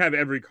 I didn't have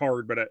every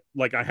card, but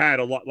like I had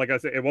a lot. Like I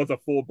said, it was a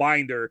full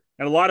binder,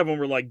 and a lot of them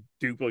were like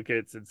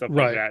duplicates and stuff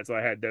like Right. that. So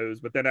I had those,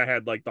 but then I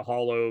had like the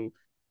hollow,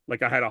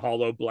 like I had a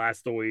hollow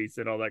Blastoise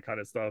and all that kind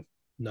of stuff.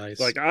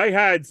 So Nice. like I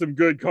had some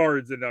good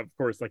cards, and of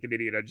course, like an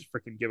idiot, I just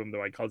freaking give them to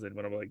my cousin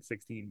when I'm like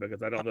 16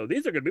 because I don't know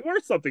these are gonna be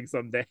worth something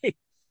someday.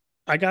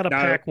 I got a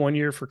Now, pack one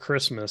year for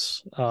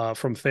Christmas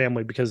from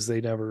family because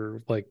they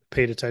never like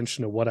paid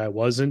attention to what I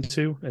was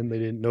into and they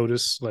didn't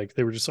notice like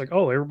they were just like,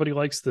 oh, everybody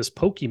likes this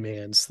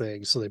Pokemans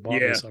thing, so they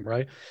bought me yeah, some,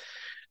 right?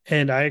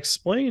 And I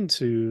explained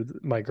to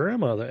my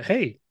grandma that,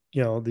 hey,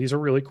 these are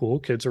really cool.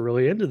 Kids are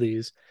really into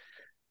these.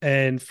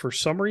 And for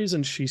some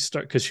reason,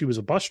 because she was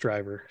a bus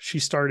driver, she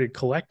started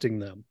collecting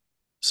them.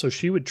 So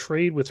she would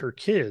trade with her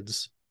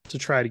kids to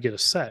try to get a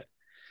set.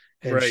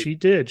 And right. she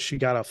did. She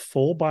got a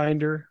full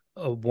binder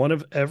of one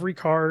of every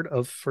card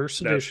of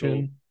first That's cool.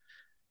 edition.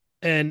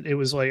 And it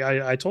was like,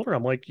 I told her,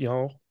 I'm like,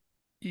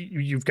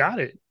 you've got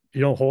it.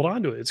 Hold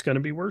on to it. It's going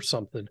to be worth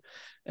something.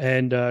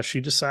 And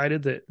she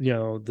decided that,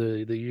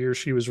 the year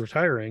she was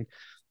retiring,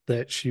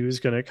 that she was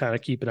going to kind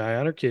of keep an eye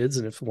on her kids.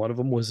 And if one of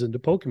them was into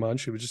Pokemon,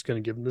 she was just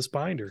going to give them this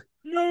binder.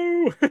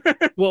 No,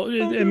 Well,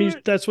 don't I do mean,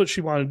 it. that's what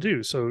she wanted to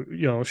do.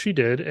 So, she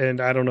did. And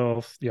I don't know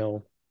if,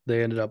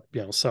 they ended up,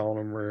 selling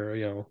them or,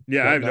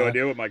 Yeah, I have no whatnot.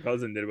 idea what my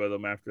cousin did with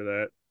them after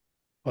that.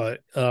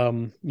 But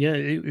yeah,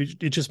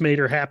 it just made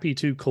her happy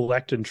to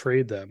collect and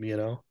trade them.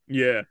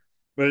 Yeah.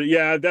 But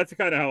yeah, that's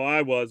kind of how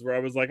I was, where I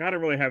was like, I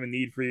don't really have a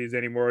need for these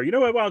anymore. You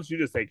know what? Why don't you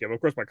just take them? Of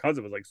course, my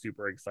cousin was like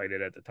super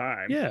excited at the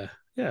time. Yeah,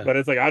 yeah. But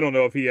it's like I don't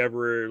know if he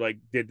ever like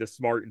did the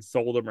smart and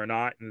sold them or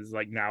not, and is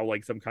like now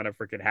like some kind of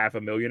freaking half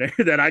a millionaire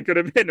that I could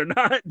have been or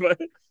not. But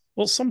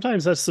Well,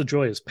 sometimes that's the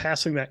joy is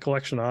passing that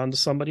collection on to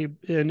somebody,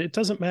 and it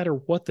doesn't matter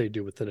what they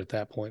do with it at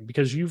that point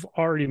because you've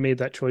already made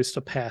that choice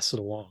to pass it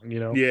along.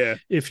 yeah,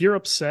 If you're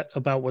upset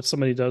about what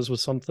somebody does with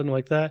something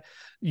like that,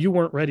 you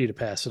weren't ready to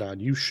pass it on.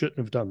 You shouldn't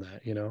have done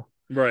that.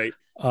 right.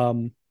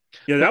 Um,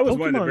 Yeah, but that was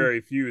one of the Pokemon,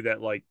 very few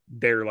that like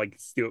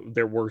still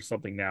they're worth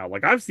something now.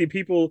 Like I've seen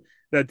people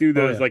that do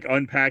oh those yeah, like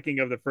unpacking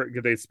of the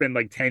they spend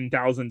like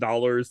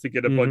 $10,000 to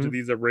get a bunch of hmm,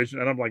 these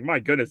original, and I'm like, my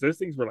goodness, those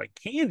things were like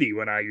candy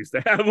when I used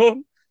to have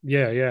them.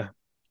 yeah, yeah.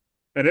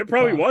 And it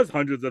probably Uh, was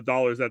hundreds of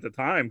dollars at the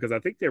time because I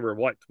think they were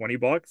what,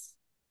 $20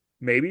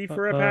 maybe uh,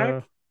 for a pack.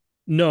 uh,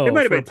 It no,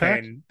 might have for a been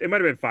pack. 10. It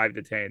might have been 5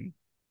 to 10.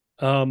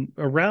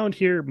 Around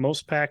here,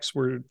 most packs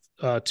were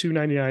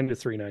 $2.99 to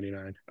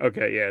 $3.99.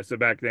 Okay, yeah. So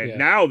back then, Yeah.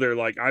 now they're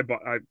like I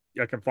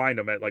can find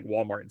them at like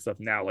Walmart and stuff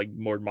now, like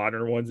more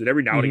modern ones. And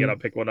every now and again, Hmm. I'll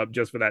pick one up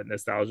just for that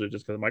nostalgia,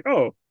 just because I'm like,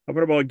 oh, I'm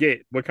gonna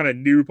get what kind of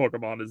new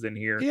Pokemon is in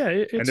here, Yeah,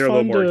 and it's they're a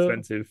little fun more to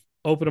expensive.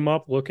 open them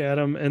up, look at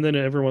them, and then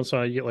every once in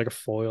a while you get like a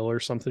foil or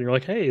something. You're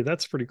like, hey,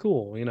 that's pretty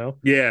cool.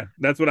 Yeah,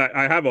 that's what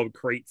I have a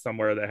crate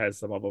somewhere that has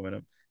some of them in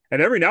them,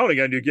 and every now and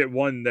again you get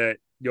one that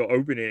you'll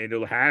open it and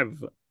it'll have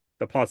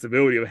the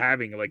possibility of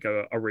having like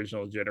a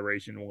original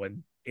generation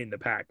one in the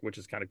pack, which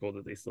is kind of cool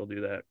that they still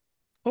do that.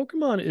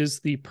 Pokemon is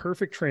the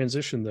perfect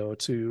transition, though,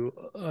 to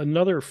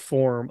another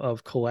form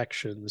of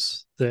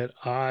collections that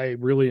I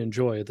really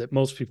enjoy that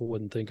most people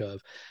wouldn't think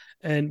of.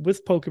 And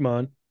with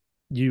Pokemon,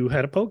 you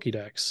had a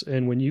Pokédex,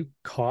 and when you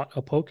caught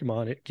a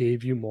Pokemon, it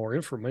gave you more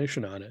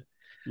information on it.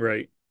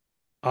 Right.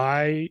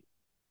 I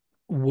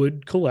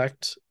would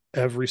collect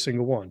every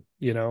single one,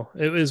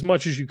 as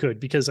much as you could,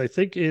 because I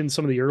think in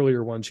some of the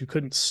earlier ones, you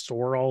couldn't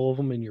store all of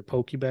them in your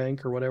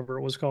Pokebank or whatever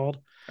it was called.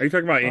 Are you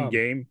talking about in Um,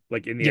 game,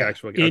 like in the yeah,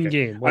 actual? in Okay,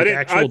 game, I like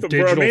didn't. I actual for a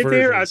digital minute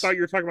there, I thought versions.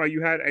 you were talking about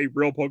you had a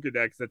real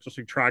Pokedex that just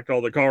like, tracked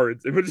all the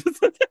cards. It was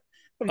just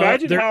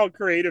imagine There how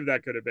creative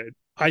that could have been.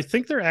 I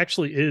think there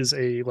actually is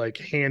a like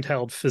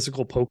handheld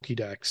physical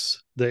Pokédex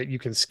that you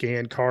can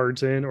scan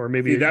cards in, or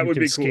maybe See, that you would can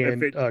be cool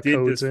if scan it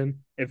did codes this.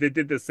 in If it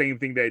did the same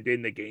thing that it did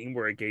in the game,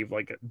 where it gave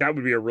like that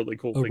would be a really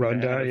cool a thing to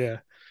rundown. have. Yeah.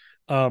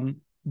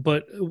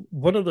 But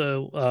one of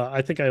the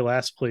I think I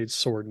last played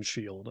Sword and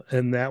Shield,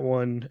 and that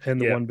one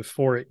and the Yeah, one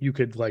before it, you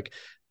could like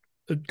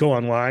go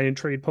online and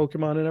trade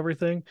Pokemon and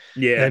everything.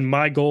 yeah. And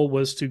my goal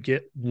was to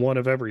get one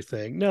of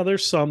everything. Now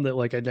there's some that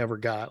like I never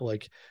got,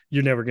 like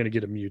you're never going to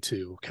get a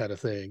Mewtwo kind of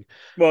thing.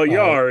 Well, you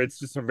Uh, are. It's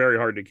just very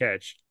hard to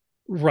catch.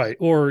 Right.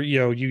 Or,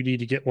 you need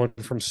to get one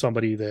from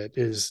somebody that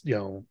is,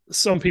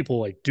 some people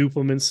like dupe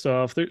them and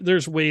stuff.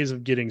 There's ways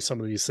of getting some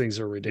of these things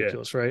that are Yeah,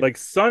 ridiculous, right? like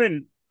Sun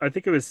and I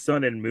think it was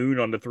Sun and Moon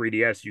on the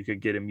 3DS. You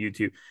could get a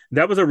Mewtwo.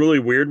 That was a really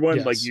weird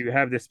one. Like Yes. you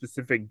have this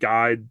specific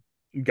godlike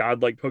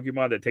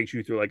Pokemon that takes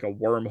you through like a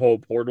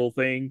wormhole portal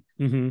thing,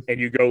 Hmm. and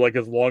you go like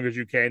as long as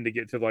you can to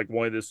get to like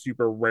one of the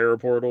super rare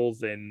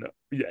portals, and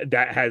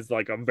that has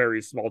like a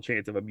very small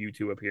chance of a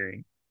Mewtwo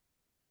appearing.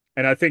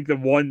 And I think the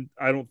one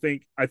I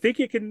think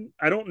it can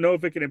I don't know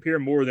if it can appear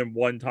more than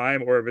one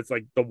time or if it's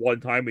like the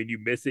one time and you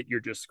miss it, you're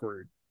just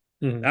screwed.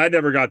 Hmm. I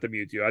never got the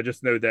Mewtwo. I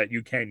just know that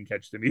you can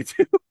catch the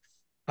Mewtwo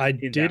I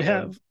in did that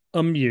one. have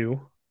a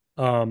Mew.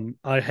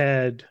 I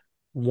had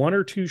one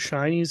or two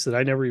shinies that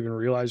I never even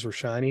realized were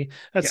shiny.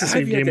 That's Yeah, the I've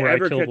same yet game to where I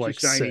ever killed catch a like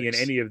shiny in six.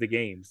 any of the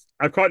games.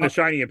 I've caught a Uh,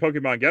 shiny in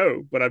Pokemon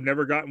Go, but I've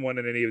never gotten one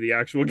in any of the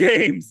actual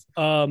games.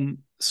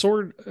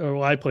 Sword,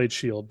 well, I played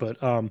Shield,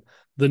 but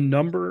the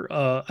number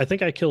I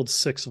think I killed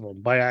 6 of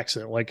them by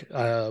accident. Like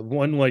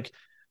one, like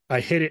I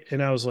hit it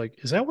and I was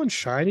like, is that one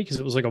shiny? Because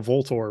it was like a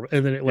Voltorb,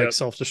 and then it like Yep.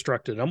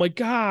 self-destructed. I'm like,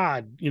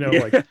 God,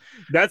 like Yeah,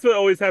 that's what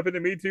always happened to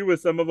me too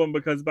with some of them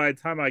because by the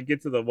time I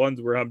get to the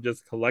ones where I'm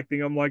just collecting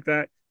them like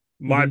that,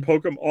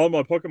 mhm. all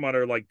my Pokemon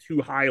are like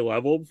too high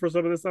leveled for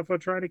some of the stuff I'm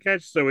trying to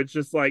catch. So it's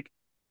just like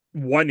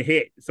one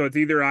hit. So it's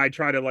either I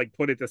try to like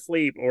put it to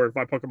sleep, or if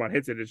my Pokemon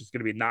hits it, it's just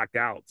going to be knocked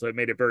out. So it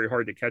made it very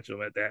hard to catch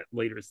them at that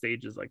later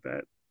stages like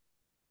that.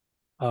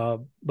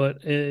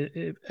 But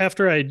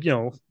after I,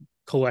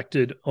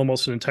 collected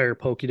almost an entire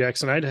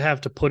Pokédex, and I'd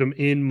have to put them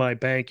in my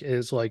bank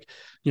as like,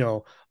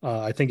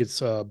 I think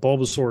it's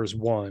Bulbasaur is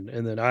 1,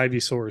 and then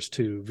Ivysaur is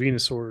 2,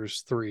 Venusaur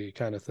is 3,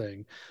 kind of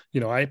thing.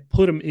 I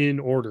put them in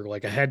order,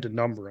 like I had to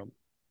number them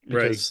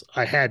Right, because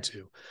I had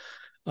to.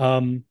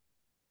 Um,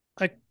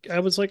 I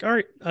was like, all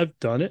right, I've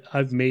done it.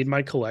 I've made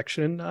my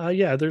collection.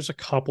 Yeah, there's a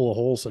couple of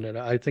holes in it.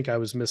 I think I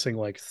was missing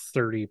like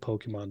 30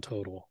 Pokemon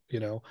total.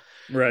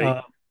 right.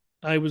 Uh,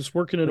 I was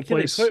working at a Like, yeah,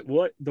 they place. put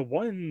what the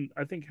one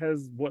I think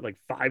has what like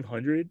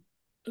 500.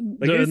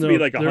 Like it The used to be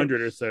no like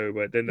 100 or so,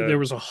 but then there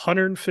was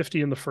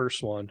 150 in the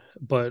first one,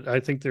 but I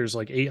think there's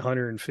like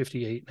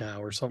 858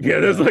 now or something yeah,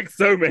 like there's that. like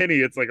so many.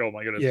 It's like, oh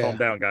my goodness, calm Yeah,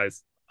 down,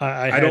 guys.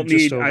 I had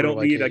just I over don't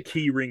like need a eight.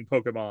 key ring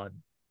Pokemon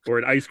or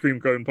an ice cream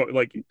cone.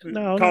 Like,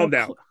 No, calm no,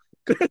 down.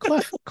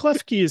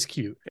 Klefki is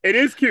cute. It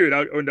is cute.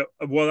 No,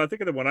 well, I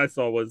think the one I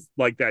saw was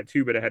like that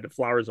too, but it had the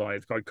flowers on it.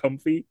 It's called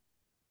Comfy.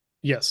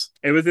 Yes.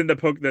 It was in the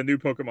new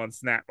Pokemon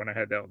Snap when I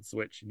had that on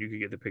Switch, and you could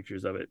get the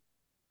pictures of it.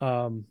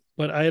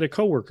 But I had a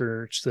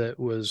coworker that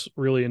was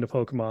really into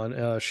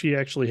Pokemon. She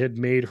actually had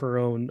made her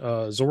own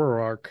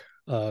Zoroark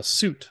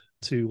suit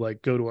to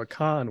like go to a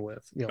con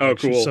with. Oh, Like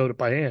she cool. sewed it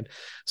by hand.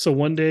 So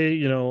one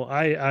day,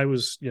 I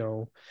was,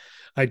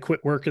 I'd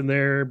quit working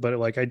there, but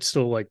like I'd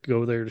still like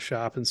go there to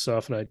shop and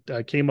stuff. And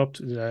I came up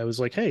to, and I was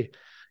like, hey,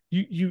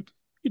 you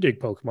dig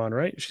Pokemon,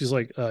 right? She's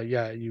like,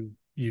 yeah,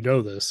 you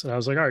know this. And I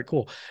was like, all right,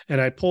 cool. And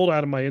I pulled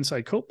out of my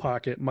inside coat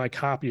pocket my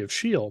copy of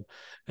Shield,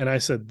 and I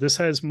said, this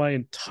has my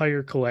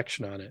entire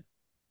collection on it.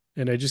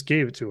 And I just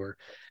gave it to her.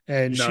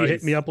 And she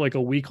hit me Nice. up like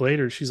a week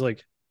later. She's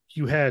like,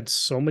 you had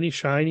so many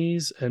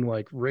shinies and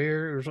like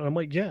rares. I'm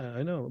like, yeah,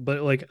 I know.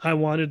 But like, I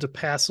wanted to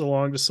pass it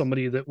along to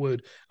somebody that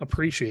would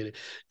appreciate it.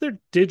 They're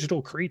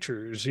digital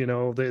creatures,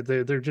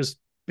 they're just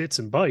bits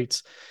and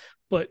bytes.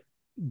 But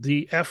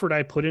the effort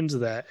I put into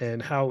that and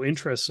how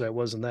interested I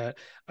was in that,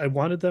 I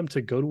wanted them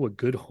to go to a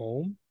good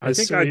home, I as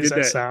think I silly as did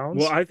that that.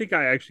 Well, sounds. I think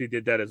I actually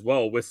did that as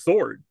well with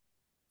Sword.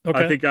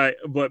 Okay.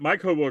 But my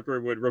coworker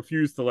would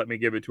refuse to let me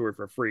give it to her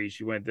for free.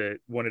 She wanted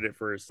it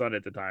for her son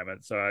at the time,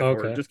 and so I told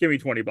her, Okay. just give me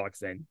 $20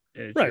 then,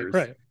 and it's Right. yours.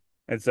 Right.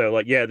 And so,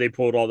 like, yeah, they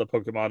pulled all the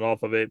Pokemon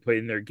off of it, put it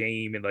in their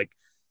game, and like,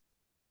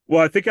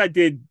 well, I think I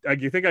did. I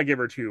think I gave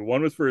her two.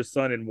 One was for her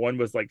son, and one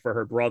was like for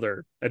her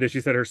brother. And then she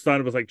said her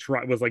son was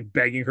like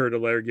begging her to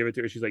let her give it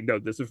to her. She's like, no,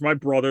 this is for my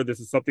brother. This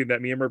is something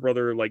that me and my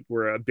brother like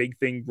were a big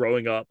thing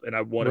growing up, and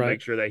I want to Right.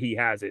 make sure that he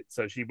has it.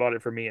 So she bought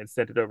it for me and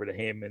sent it over to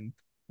him, and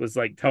was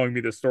like telling me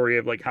the story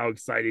of like how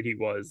excited he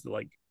was to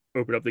like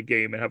open up the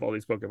game and have all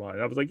these Pokemon.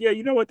 And I was like, yeah,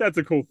 you know what? That's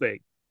a cool thing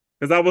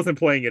because I wasn't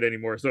playing it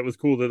anymore, so it was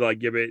cool to like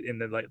give it and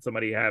then like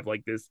somebody have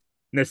like this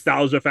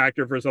nostalgia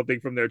factor for something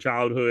from their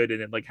childhood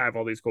and then like have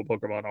all these cool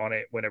Pokemon on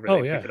it whenever Oh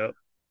they pick yeah. it up.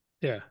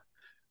 Yeah.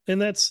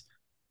 And that's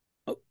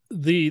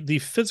the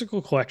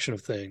physical collection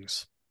of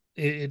things.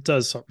 It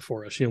does something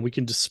for us. We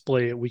can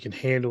display it, we can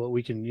handle it,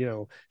 we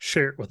can,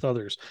 share it with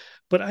others.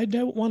 But I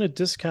don't want to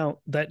discount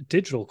that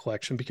digital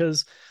collection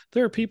because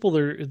there are people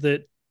there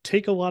that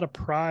take a lot of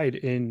pride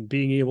in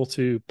being able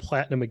to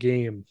platinum a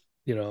game,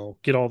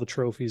 get all the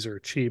trophies or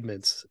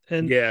achievements.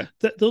 And Yeah.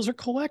 those are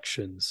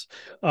collections.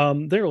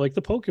 They're like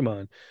the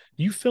Pokemon.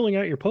 You filling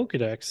out your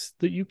Pokedex,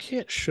 that you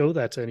can't show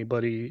that to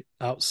anybody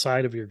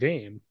outside of your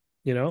game,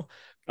 you know?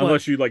 But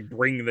Unless you like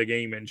bring the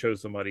game and show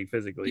somebody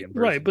physically in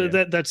right, person. but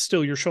Yeah. that's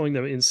still, you're showing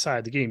them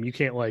inside the game. You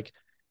can't like,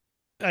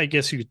 I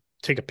guess you could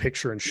take a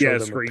picture and Yeah, show a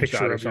them a screenshot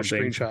picture or of your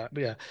something. screenshot.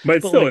 But yeah, But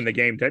it's but still in like, the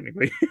game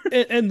technically.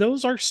 and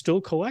those are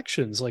still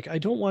collections. Like, I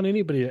don't want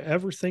anybody to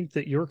ever think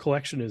that your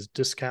collection is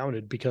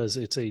discounted because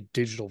it's a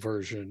digital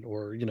version,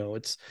 or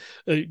it's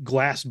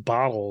glass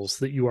bottles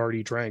that you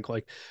already drank.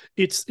 Like,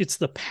 it's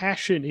the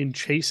passion in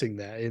chasing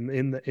that,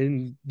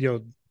 in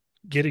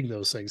getting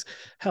those things.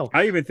 Hell,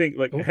 I even think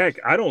like oh, heck,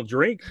 I don't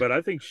drink, but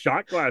I think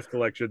shot glass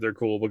collections are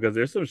cool because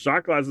there's some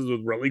shot glasses with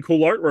really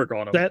cool artwork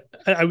on them. that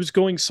I was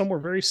going somewhere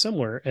very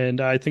similar,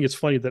 and I think it's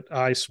funny that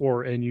I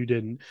swore and you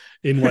didn't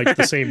in like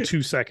the same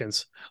 2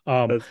 seconds.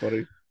 Um, That's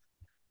funny.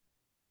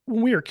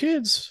 when we were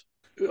kids,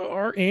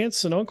 our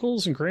aunts and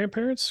uncles and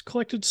grandparents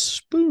collected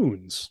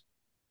spoons.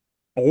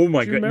 Oh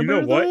my Do you god! You know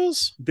remember what?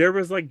 those? There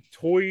was like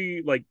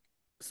toy like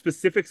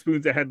specific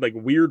spoons that had like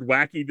weird,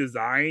 wacky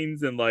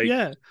designs and like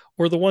Yeah,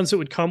 or the ones that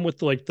would come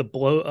with like the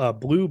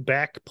blue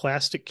back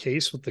plastic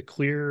case with the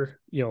clear,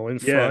 in yeah.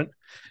 front,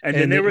 And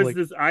then and there they was like,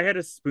 this. I had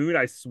a spoon.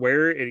 I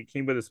swear, and it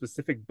came with a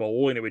specific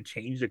bowl, and it would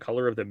change the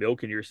color of the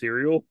milk in your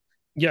cereal.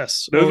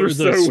 Yes, Those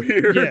were or so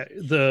weird. yeah,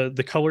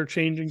 the color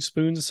changing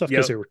spoons and stuff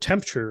because Yep. they were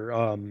temperature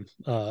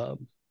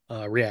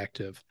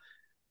reactive.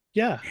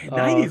 Yeah, Man,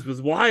 90s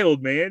was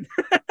wild, man.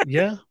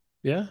 yeah,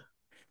 yeah.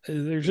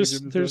 Really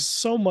good There's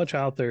stuff. so much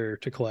out there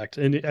to collect,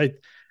 and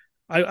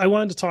I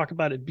wanted to talk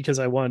about it because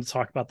I wanted to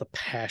talk about the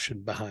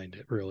passion behind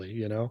it, really,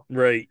 you know.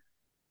 Right.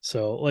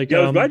 So like Yeah,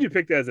 I was glad you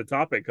picked it as a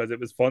topic because it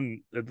was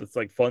fun. It's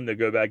like fun to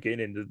go back in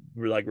and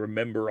to like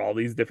remember all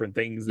these different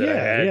things that I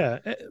yeah,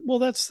 had. yeah. Well,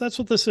 that's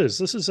what this is.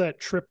 This is that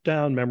trip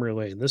down memory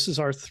lane. This is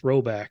our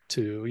throwback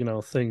to, you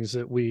know, things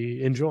that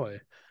we enjoy.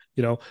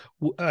 You know,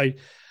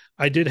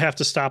 I did have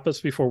to stop us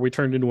before we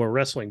turned into a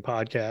wrestling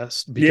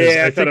podcast because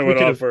Yeah, I I kind think of we went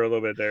could off have, for a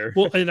little bit there.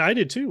 well, and I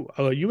did too.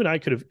 You and I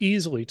could have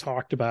easily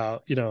talked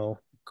about, you know,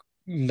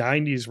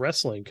 90s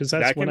wrestling because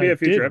that's That when can be I a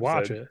future did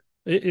watch episode.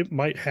 it. It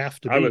might have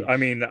to I would, be. I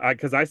mean,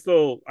 because I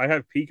still I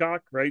have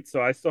Peacock, right?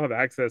 So I still have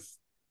access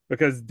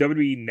because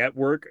WWE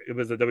Network, it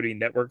was a WWE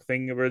Network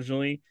thing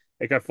originally.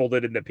 It got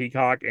folded into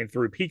Peacock, and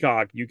through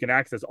Peacock, you can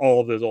access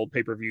all of those old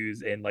pay per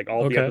views and like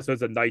all the Okay.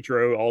 episodes of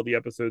Nitro, all the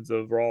episodes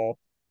of Raw.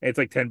 And it's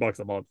like $10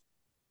 a month,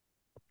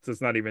 so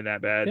it's not even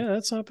that bad. Yeah,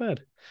 that's not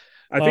bad.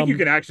 I think you Um,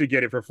 can actually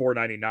get it for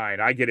 $4.99.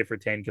 I get it for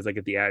 10 because I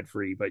get the ad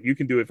free, but you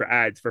can do it for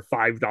ads for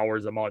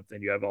 $5 a month,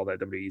 and you have all that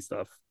WWE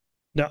stuff.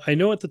 Now I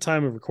know at the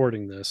time of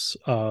recording this,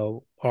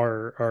 our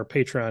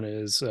Patreon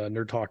is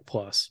Nerd Talk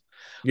Plus.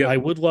 Yep. I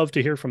would love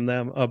to hear from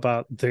them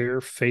about their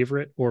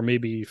favorite, or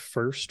maybe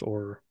first,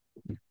 or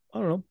I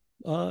don't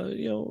know,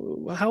 you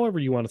know, however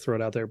you want to throw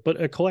it out there,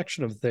 but a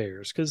collection of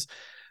theirs. Because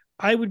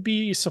I would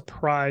be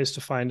surprised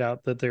to find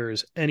out that there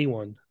is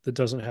anyone that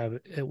doesn't have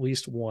at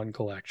least one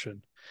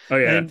collection. Oh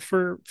yeah. And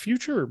for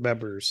future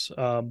members,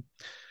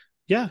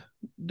 yeah,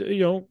 you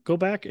know, go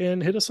back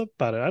and hit us up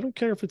about it. I don't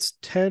care if it's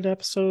 10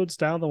 episodes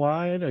down the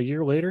line, a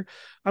year later.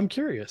 I'm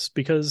curious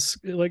because,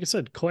 like I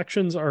said,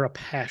 collections are a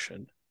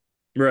passion.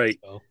 Right.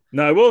 So,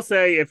 Now I will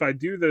say if I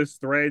do those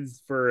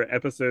threads for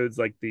episodes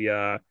like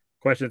the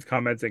questions,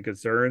 comments, and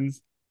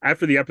concerns,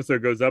 after the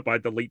episode goes up, I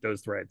delete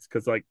those threads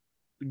because like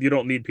you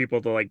don't need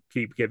people to like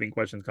keep giving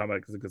questions,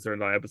 comments, and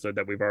concerns on an episode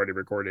that we've already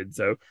recorded.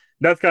 So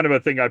that's kind of a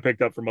thing I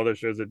picked up from other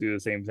shows that do the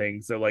same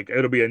thing. So like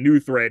it'll be a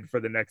new thread for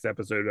the next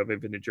episode of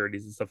Infinite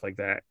Journeys and stuff like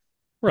that.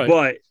 right.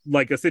 But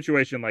like a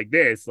situation like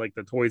this, like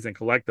the toys and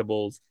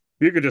collectibles,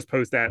 you could just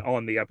post that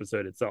on the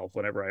episode itself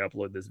whenever I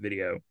upload this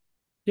video.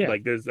 Yeah.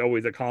 Like there's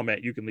always a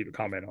comment. You can leave a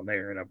comment on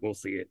there and we'll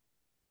see it.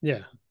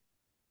 Yeah.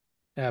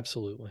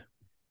 Absolutely.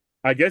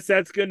 I guess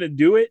that's going to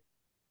do it.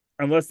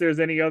 Unless there's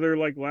any other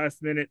like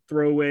last minute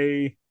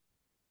throwaway.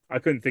 I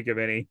couldn't think of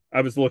any.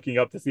 I was looking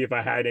up to see if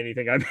I had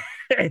anything I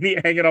any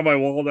hanging on my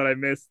wall that I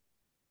missed.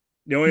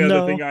 The only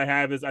other thing No, I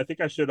have is I think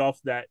I showed off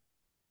that.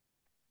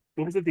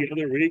 What was it the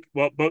other week?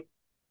 Well, but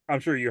I'm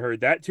sure you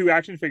heard that. Two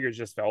action figures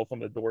just fell from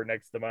the door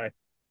next to my.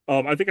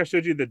 I think I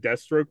showed you the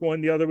Deathstroke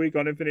one the other week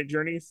on Infinite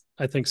Journeys,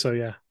 I think so.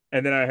 Yeah.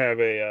 and then I have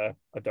a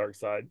Dark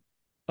Side.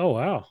 Oh,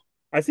 wow.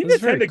 I seem This to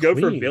is tend very to go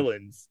for clean.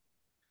 villains.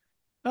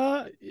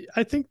 Uh,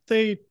 I think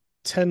they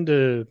tend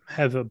to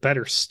have a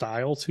better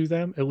style to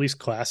them, at least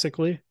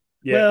classically.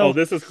 Yeah. Oh, Well,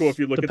 this is cool. If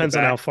you look at the depends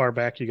on how back, far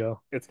back you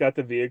go. it's got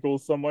the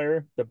vehicles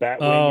somewhere, the Batwing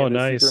Oh, and the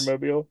nice.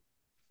 Supermobile.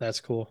 That's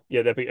cool.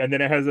 Yeah, and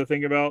then it has a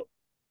thing about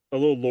a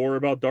little lore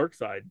about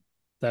Darkseid,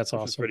 That's which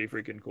is awesome. pretty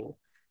freaking cool.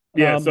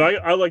 Yeah, so Um,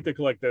 I like to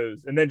collect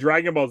those, and then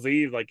Dragon Ball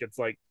Z, like it's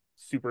like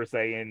Super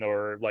Saiyan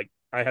or like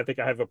think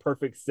I have a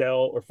Perfect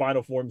Cell or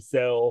Final Form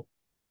Cell,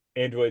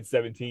 Android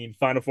 17,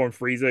 Final Form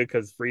Frieza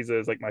because Frieza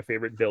is like my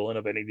favorite villain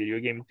of any video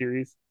game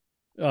series.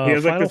 He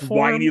has like Final this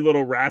whiny Form.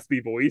 little raspy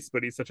voice,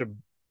 but he's such a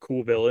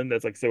cool villain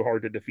that's like so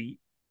hard to defeat.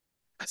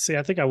 See,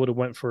 I think I would have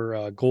went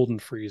for Golden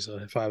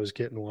Frieza if I was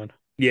getting one.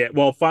 Yeah,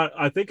 well,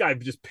 I think I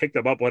just picked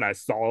him up when I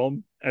saw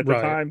him at the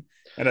Right. time,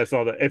 and I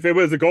saw that if it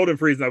was a Golden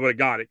Frieza, I would have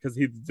got it because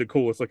he's the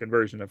coolest looking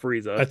version of I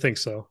Frieza. think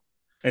so.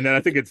 And then I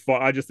think it's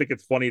fun. I just think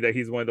it's funny that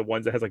he's one of the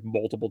ones that has like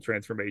multiple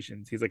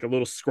transformations. He's like a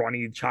little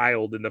scrawny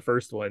child in the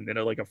first one, then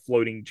like a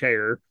floating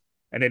chair,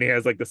 and then he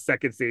has like the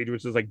second stage,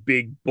 which is like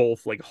big,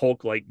 both like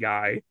Hulk like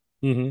guy,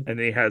 Hmm. and then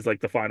he has like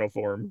the final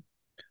form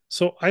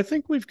So I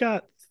think we've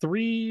got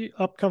three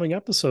upcoming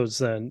episodes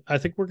then. I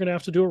think we're going to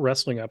have to do a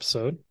wrestling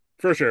episode.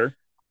 for sure.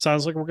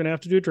 Sounds like we're going to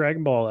have to do a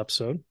Dragon Ball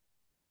episode.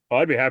 Oh,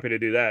 I'd be happy to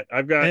do that.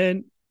 I've got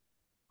And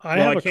I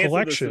well, have I a canceled the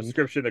collection.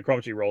 subscription to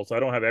Crunchyroll, so I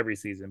don't have every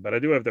season, but I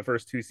do have the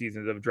first two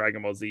seasons of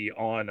Dragon Ball Z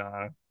on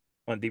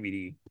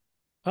DVD.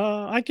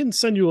 I can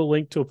send you a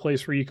link to a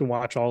place where you can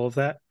watch all of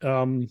that.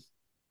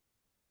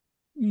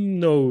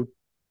 No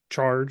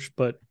charge,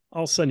 but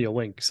I'll send you a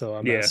link so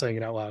I'm not Yeah, saying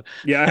it out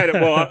yeah. I had it.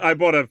 Well, loud. I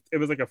bought a. It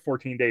was like a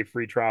 14-day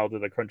free trial to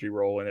the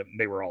Crunchyroll, and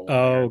they were all on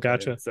Oh, there. But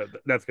gotcha. so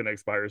that's gonna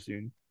expire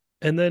soon.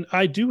 And then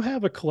I do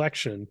have a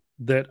collection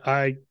that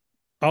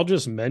I'll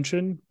just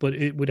mention, but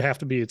it would have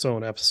to be its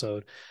own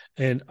episode.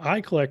 And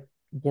I collect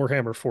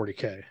Warhammer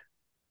 40K.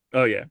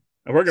 Oh yeah,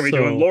 and we're gonna be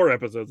doing So lore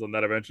episodes on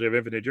that eventually of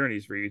Infinite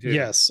Journeys for you too.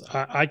 yes,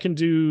 I can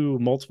do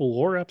multiple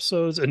lore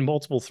episodes and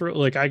multiple throw.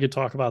 Like I could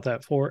talk about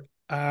that for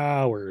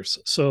hours.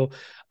 So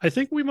I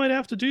think we might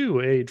have to do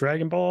a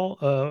Dragon Ball,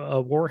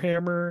 a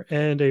Warhammer,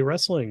 and a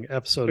wrestling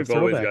episode of We've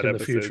always Throwback got in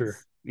the future.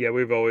 episodes. Yeah,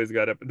 we've always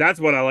got it. That's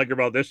what I like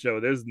about this show.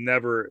 There's a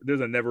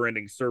never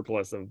ending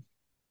surplus of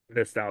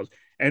nostalgia.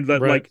 And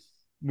Right. like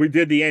we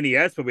did the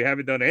NES, but we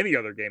haven't done any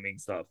other gaming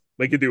stuff.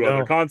 We could do other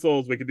No.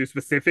 consoles. We could do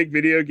specific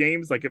video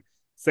games. Like if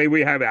say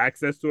we have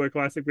access to a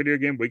classic video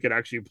game, we could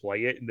actually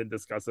play it and then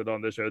discuss it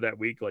on the show that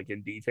week, like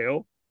in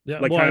detail. Yeah.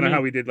 Like Well, I kind of how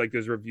mean, we did like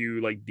this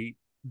review, like deep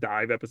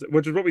dive episode,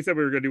 which is what we said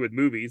we were gonna do with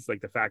movies,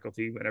 like the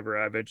faculty, whenever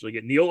I eventually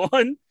get Neil on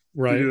to do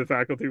right. the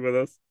faculty with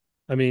us.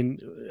 I mean,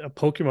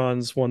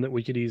 Pokemon's one that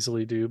we could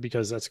easily do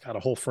because that's got a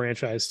whole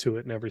franchise to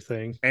it and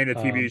everything. And a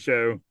TV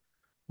show.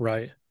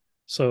 Right.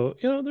 So,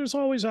 there's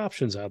always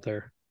options out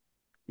there.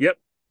 Yep.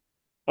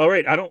 All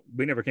right.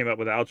 We never came up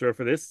with an outro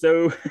for this.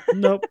 So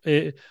Nope.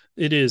 It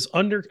is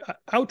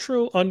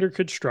outro under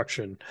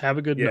construction. Have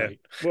a good yeah, night.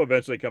 we'll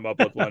eventually come up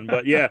with one.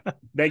 But yeah,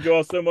 thank you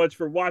all so much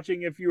for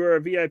watching. If you are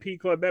a VIP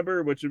club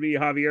member, which would be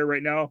Javier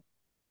right now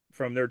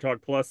from Nerd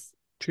Talk Plus,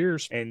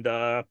 Cheers. and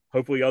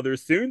hopefully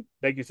others soon.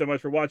 Thank you so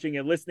much for watching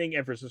and listening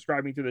and for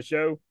subscribing to the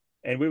show.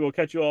 And we will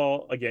catch you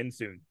all again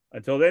soon.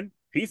 Until then,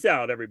 peace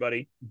out,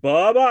 everybody.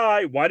 Bye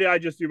bye. Why did I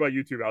just do my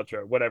YouTube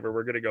outro? Whatever,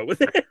 we're gonna go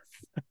with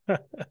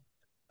it.